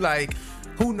feel me? Like,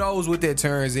 who knows what that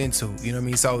turns into? You know what I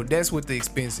mean? So that's what the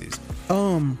expenses.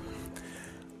 One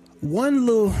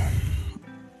little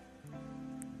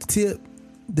tip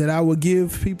that I would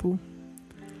give people: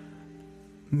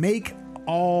 make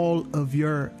all of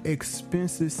your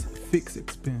expenses fixed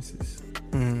expenses.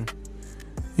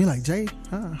 You're like, Jay,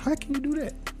 how can you do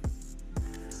that?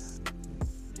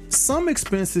 Some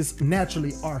expenses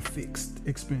naturally are fixed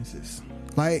expenses.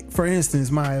 Like, for instance,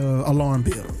 my alarm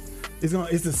bill.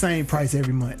 It's the same price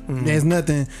every month. There's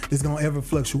nothing that's gonna ever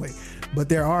fluctuate. But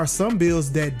there are some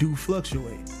bills that do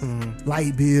fluctuate.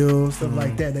 Light bill, stuff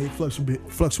like that. They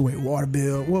fluctuate. Water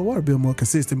bill. Well, water bill more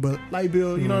consistent, but light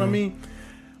bill, you know what I mean?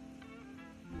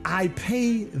 I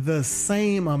pay the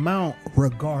same amount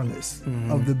regardless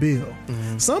of the bill.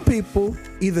 Some people,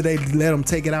 either they let them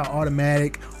take it out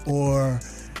automatic, or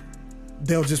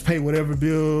they'll just pay whatever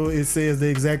bill it says the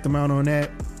exact amount on that.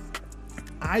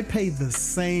 I pay the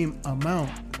same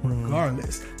amount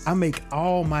regardless. I make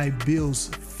all my bills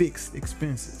fixed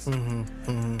expenses.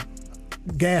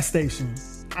 Gas station,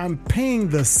 I'm paying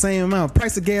the same amount.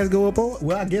 Price of gas go up,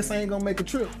 well, I guess I ain't gonna make a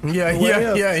trip.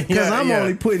 Because I'm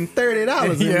only putting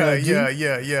 $30 in.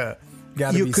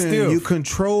 Yeah. You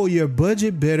control your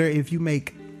budget better if you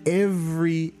make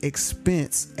every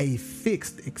expense a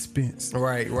fixed expense.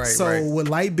 Right. So with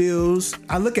light bills,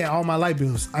 I look at all my light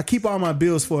bills. I keep all my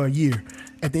bills for a year.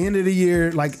 At the end of the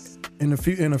year, like in a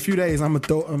few days, I'm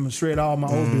gonna shred all my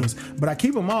old bills. But I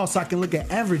keep them all so I can look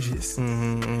at averages.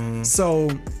 So,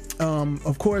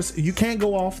 of course, you can't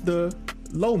go off the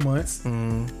low months.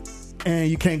 and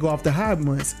you can't go off the high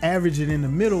months. Average it in the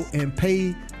middle and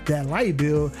pay that light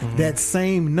bill that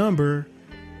same number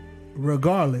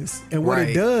regardless. And what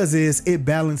it does is it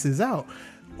balances out.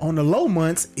 On the low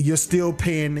months, you're still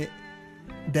paying it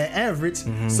the average,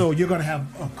 so you're gonna have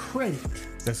a credit.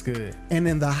 That's good. And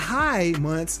in the high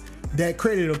months, that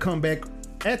credit will come back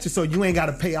at you, so you ain't got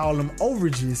to pay all them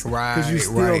overages because you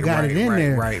still got it in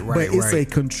there. But it's a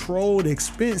controlled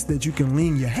expense that you can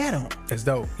lean your hat on. That's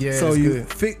dope. Yeah. So you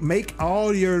make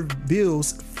all your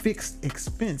bills fixed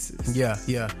expenses. Yeah,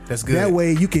 that's good. That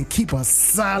way you can keep a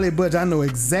solid budget. I know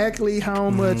exactly how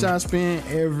much I spend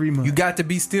every month. You got to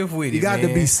be stiff with it. You got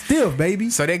to be stiff, baby.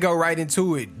 So they go right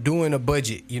into it, doing a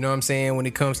budget. You know what I'm saying? When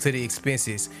it comes to the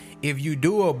expenses, if you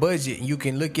do a budget, you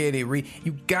can look at it.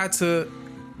 You got to.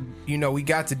 We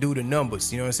got to do the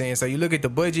numbers. You know what I'm saying? So you look at the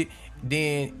budget,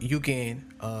 then you can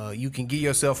give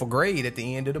yourself a grade at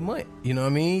the end of the month. You know what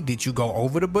I mean? Did you go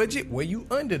over the budget? Were you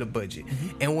under the budget?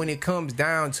 And when it comes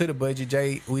down to the budget,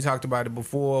 Jay, we talked about it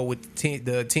before with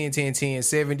the 10, 10, 10,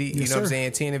 70. You know what I'm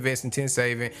saying? 10 investing, 10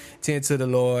 saving, 10 to the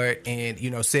Lord,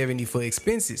 and 70 for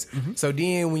expenses. So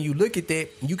then when you look at that,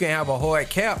 you can have a hard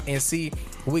cap and see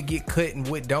what get cut and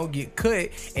what don't get cut,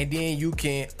 and then you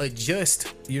can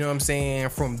adjust, you know what I'm saying,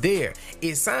 from there.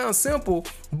 It sounds simple,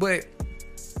 but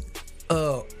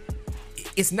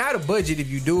it's not a budget if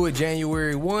you do it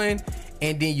January 1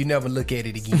 and then you never look at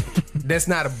it again. That's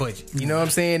not a budget. You know what I'm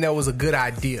saying? That was a good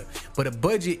idea. But a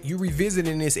budget, you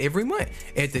revisiting this every month.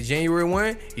 At the January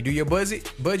 1, you do your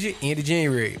budget, end of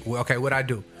January. Well, okay, what I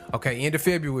do? Okay, end of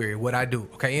February, what I do?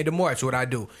 Okay, end of March, what I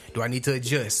do? Do I need to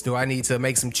adjust? Do I need to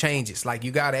make some changes? Like,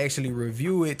 you got to actually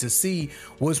review it to see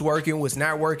what's working, what's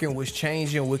not working, what's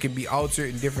changing, what can be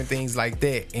altered, and different things like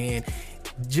that. And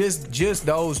just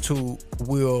those two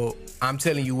will, I'm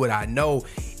telling you what I know,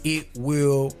 it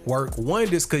will work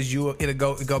wonders, because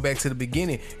it'll go back to the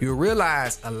beginning. You'll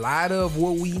realize a lot of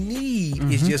what we need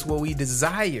is just what we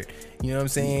desire. You know what I'm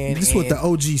saying? This is what the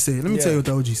OG said. Let me tell you what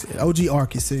the OG said. OG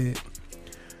Arky said,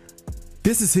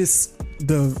 this is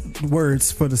the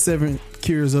words for the 7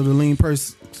 cures of the lean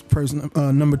person.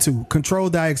 Number 2, control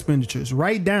thy expenditures.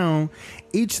 Write down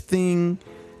each thing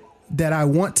that I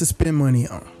want to spend money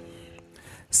on.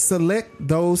 Select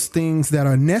those things that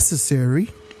are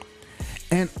necessary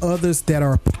and others that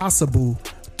are possible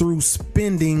through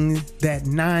spending that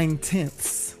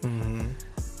 9/10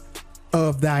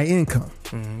 of thy income.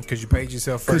 Because you paid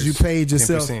yourself first. Because you paid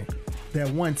yourself 10%. that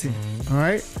 1/10. All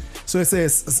right. So it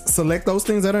says select those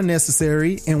things that are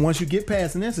necessary, and once you get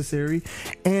past necessary,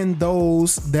 and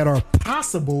those that are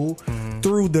possible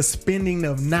through the spending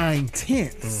of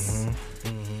 9/10.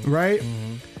 Right.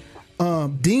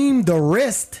 Deem the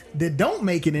rest that don't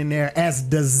make it in there as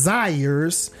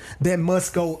desires that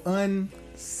must go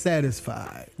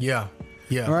unsatisfied. Yeah.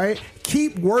 All right.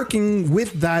 Keep working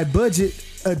with thy budget,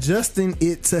 adjusting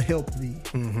it to help thee.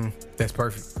 That's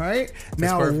perfect. All right.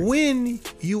 Now, when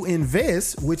you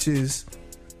invest, which is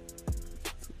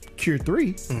Cure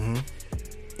 3,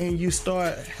 and you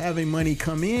start having money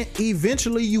come in,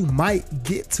 eventually you might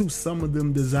get to some of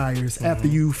them desires after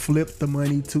you flip the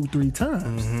money 2-3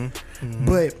 times.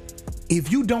 But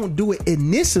if you don't do it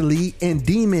initially and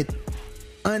deem it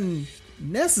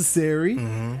unnecessary,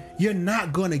 you're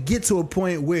not going to get to a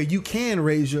point where you can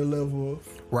raise your level of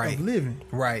living.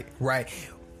 Right.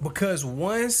 Because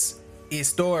once it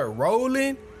start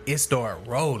rolling,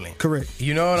 Correct.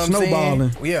 You know what I'm saying?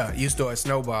 Snowballing. Yeah, you start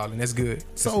snowballing. That's good.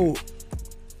 So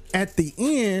at the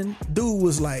end, dude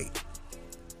was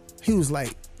he was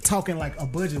talking like a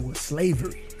budget was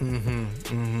slavery.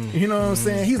 You know what I'm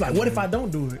saying? He's like, what if I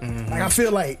don't do it? Like, I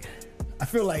feel like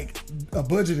a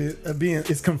budget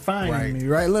is confining me,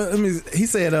 right? Let me. He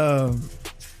said,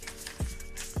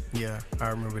 yeah, I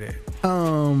remember that.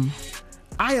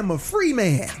 I am a free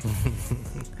man.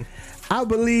 I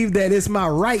believe that it's my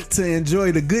right to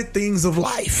enjoy the good things of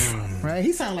life. Right?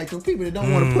 He sounds like those people that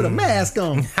don't want to put a mask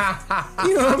on.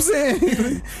 You know what I'm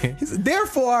saying? He said,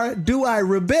 therefore, do I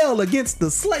rebel against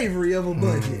the slavery of a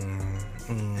budget,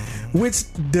 which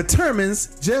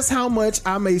determines just how much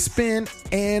I may spend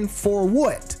and for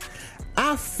what.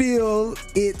 I feel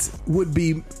it would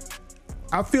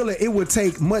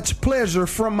take much pleasure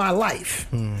from my life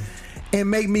and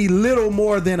make me little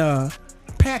more than a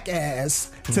pack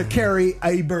ass to carry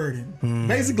a burden.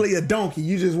 Basically a donkey.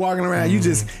 You just walking around, you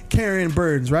just carrying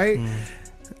burdens, right?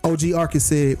 OG Arky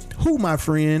said, who, my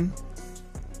friend,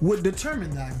 would determine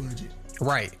thy budget?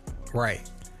 Right.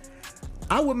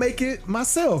 I would make it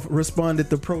myself,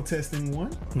 responded the protesting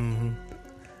one.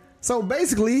 So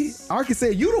basically, Arky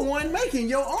said, you the one making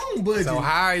your own budget. So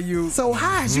how is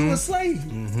you a slave?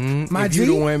 My G, you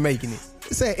the one making it.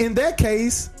 He said, in that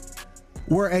case,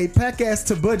 Were a pack asked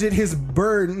to budget his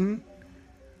burden,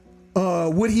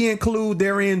 would he include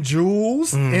therein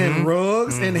jewels and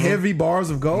rugs and heavy bars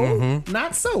of gold?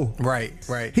 Not so. Right.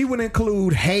 He would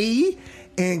include hay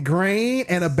and grain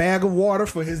and a bag of water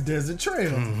for his desert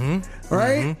trail.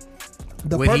 Right?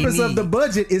 The What he purpose of need. the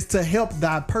budget is to help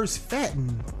thy purse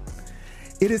fatten.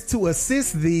 It is to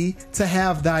assist thee to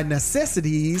have thy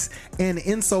necessities, and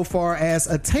insofar as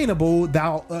attainable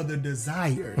thou other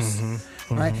desires.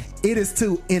 Right? It is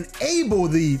to enable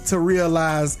thee to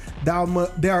realize thou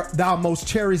most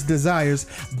cherished desires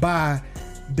by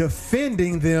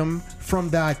defending them from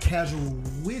thy casual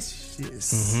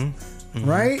wishes.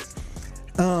 Right?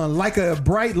 Like a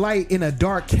bright light in a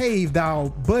dark cave, thou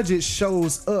budget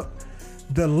shows up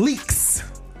the leaks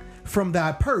from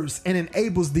thy purse and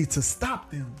enables thee to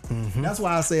stop them. That's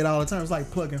why I say it all the time. It's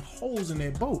like plugging holes in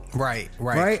that boat. Right.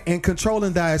 And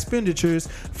controlling thy expenditures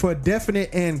for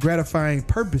definite and gratifying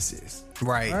purposes.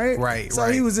 Right.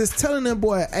 So he was just telling them,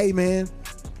 boy, hey man,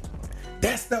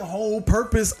 that's the whole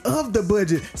purpose of the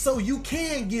budget. So you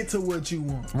can get to what you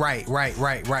want. Right.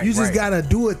 You just gotta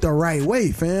do it the right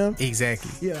way, fam.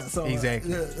 Exactly. Yeah. So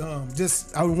Exactly.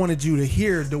 just I wanted you to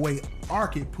hear the way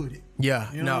Arkit put it.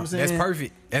 Yeah, You know no, what I'm saying? that's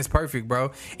perfect. That's perfect,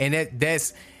 bro. And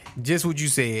that's just what you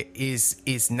said.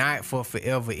 It's not for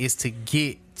forever. It's to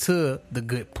get to the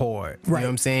good part. You know what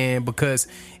I'm saying? Because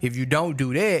if you don't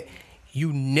do that,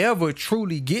 you never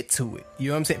truly get to it. You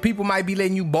know what I'm saying? People might be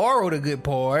letting you borrow the good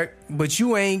part, but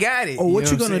you ain't got it. Or what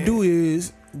know you're what I'm gonna do saying?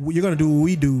 is you're gonna do what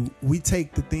we do. We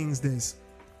take the things that's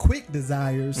quick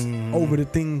desires over the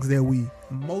things that we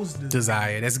most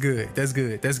desire. That's good.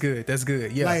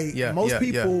 Yeah. Like yeah, most yeah,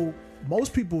 people,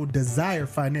 most people desire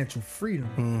financial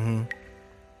freedom,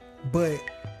 but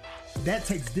that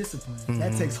takes discipline.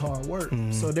 That takes hard work.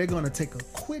 So they're gonna take a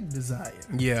quick desire.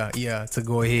 Yeah. To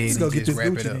go ahead Let's and go get just this wrap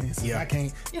it Gucci up. dance. Yeah. I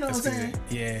can't. You know what I'm saying? good.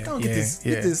 Yeah, Go yeah,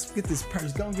 get this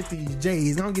purse. Go get these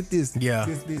J's. Go get this. Yeah.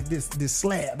 This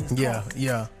slab. This car.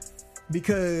 Yeah.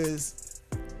 Because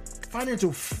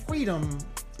financial freedom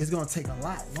is gonna take a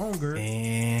lot longer.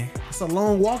 And It's a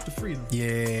long walk to freedom. yeah,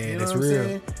 You know that's what I'm real.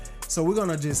 saying? So we're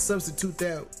gonna just substitute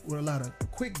that with a lot of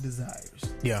quick desires.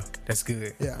 Yeah, that's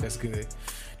good. Yeah. That's good.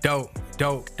 Dope.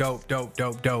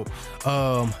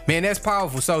 Man, that's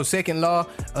powerful. So second law,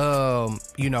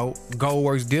 gold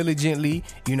works diligently,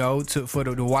 for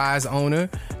the wise owner.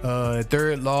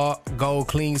 Third law, gold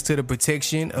clings to the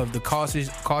protection of the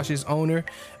cautious owner.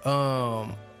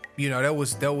 That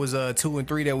was 2 and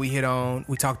 3 that we hit on.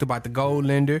 We talked about the gold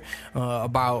lender,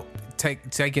 about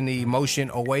taking the emotion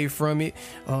away from it.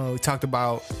 We talked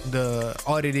about the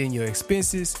auditing your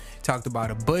expenses. Talked about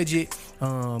a budget,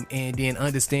 and then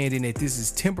understanding that this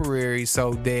is temporary,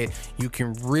 so that you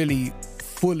can really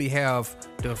fully have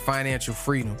the financial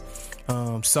freedom.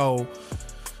 So,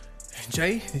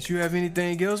 Jay, did you have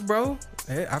anything else, bro?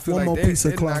 I feel One like more that, piece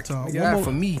of that cloth knocked talk. it out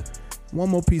for me. One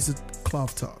more piece of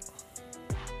cloth talk.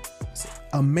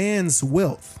 A man's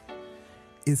wealth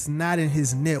is not in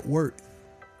his net worth,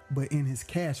 but in his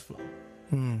cash flow.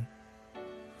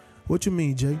 What you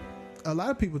mean, Jay? A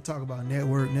lot of people talk about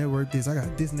network this. I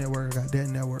got this network, I got that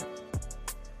network.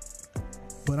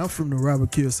 But I'm from the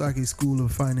Robert Kiyosaki School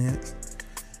of Finance.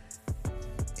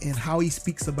 And how he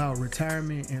speaks about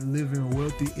retirement and living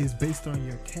wealthy is based on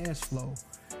your cash flow.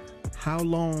 How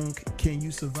long can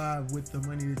you survive with the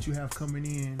money that you have coming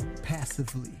in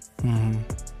passively?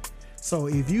 So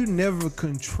if you never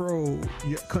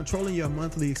controlling your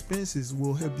monthly expenses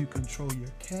will help you control your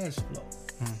cash flow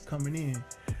coming in.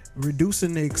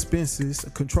 Reducing the expenses,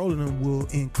 controlling them will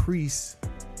increase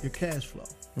your cash flow.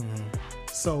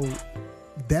 So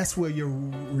that's where your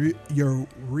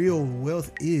real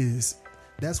wealth is.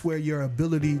 That's where your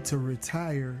ability to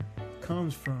retire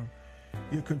comes from.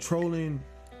 You're controlling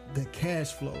the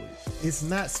cash flow. It's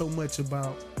not so much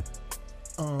about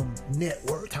net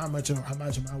worth, how much am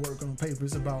I working on paper.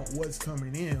 It's about what's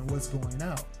coming in, what's going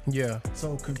out. Yeah.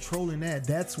 So controlling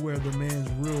that's where the man's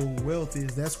real wealth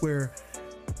is. That's where,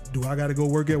 do I gotta go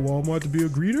work at Walmart to be a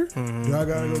greeter? Do I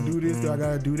gotta go do this? Do I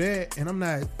gotta do that? And I'm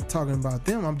not talking about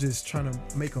them. I'm just trying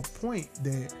to make a point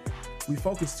that we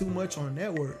focus too much on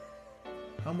net worth.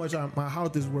 How much my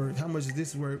house is worth, how much is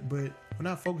this worth, but we're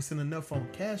not focusing enough on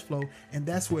cash flow, and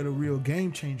that's where the real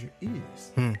game changer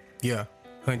is. Yeah,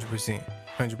 100%.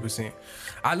 100%.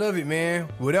 I love it, man.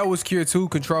 Well, that was Cure 2,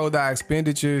 Control Thy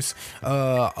Expenditures.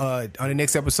 On the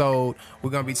next episode,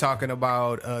 we're going to be talking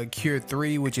about Cure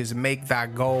 3, which is Make Thy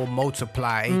Goal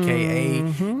Multiply, a.k.a.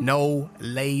 No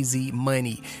Lazy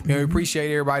Money. Man, we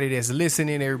appreciate everybody that's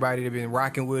listening, everybody that's been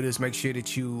rocking with us. Make sure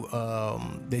that you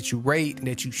rate,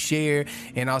 that you share,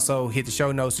 and also hit the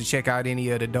show notes to check out any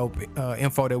of the dope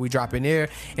info that we drop in there.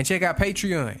 And check out Patreon.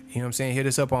 You know what I'm saying? Hit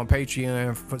us up on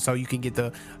Patreon so you can get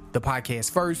the podcast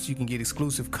first. You can get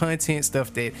exclusive content,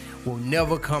 stuff that will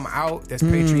never come out. That's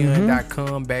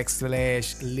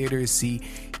patreon.com/Literacy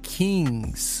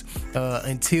Kings.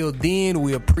 Until then,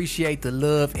 we appreciate the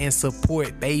love and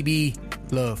support, baby.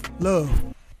 Love. Love.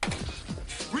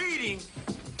 Reading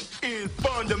is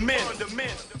fundamental.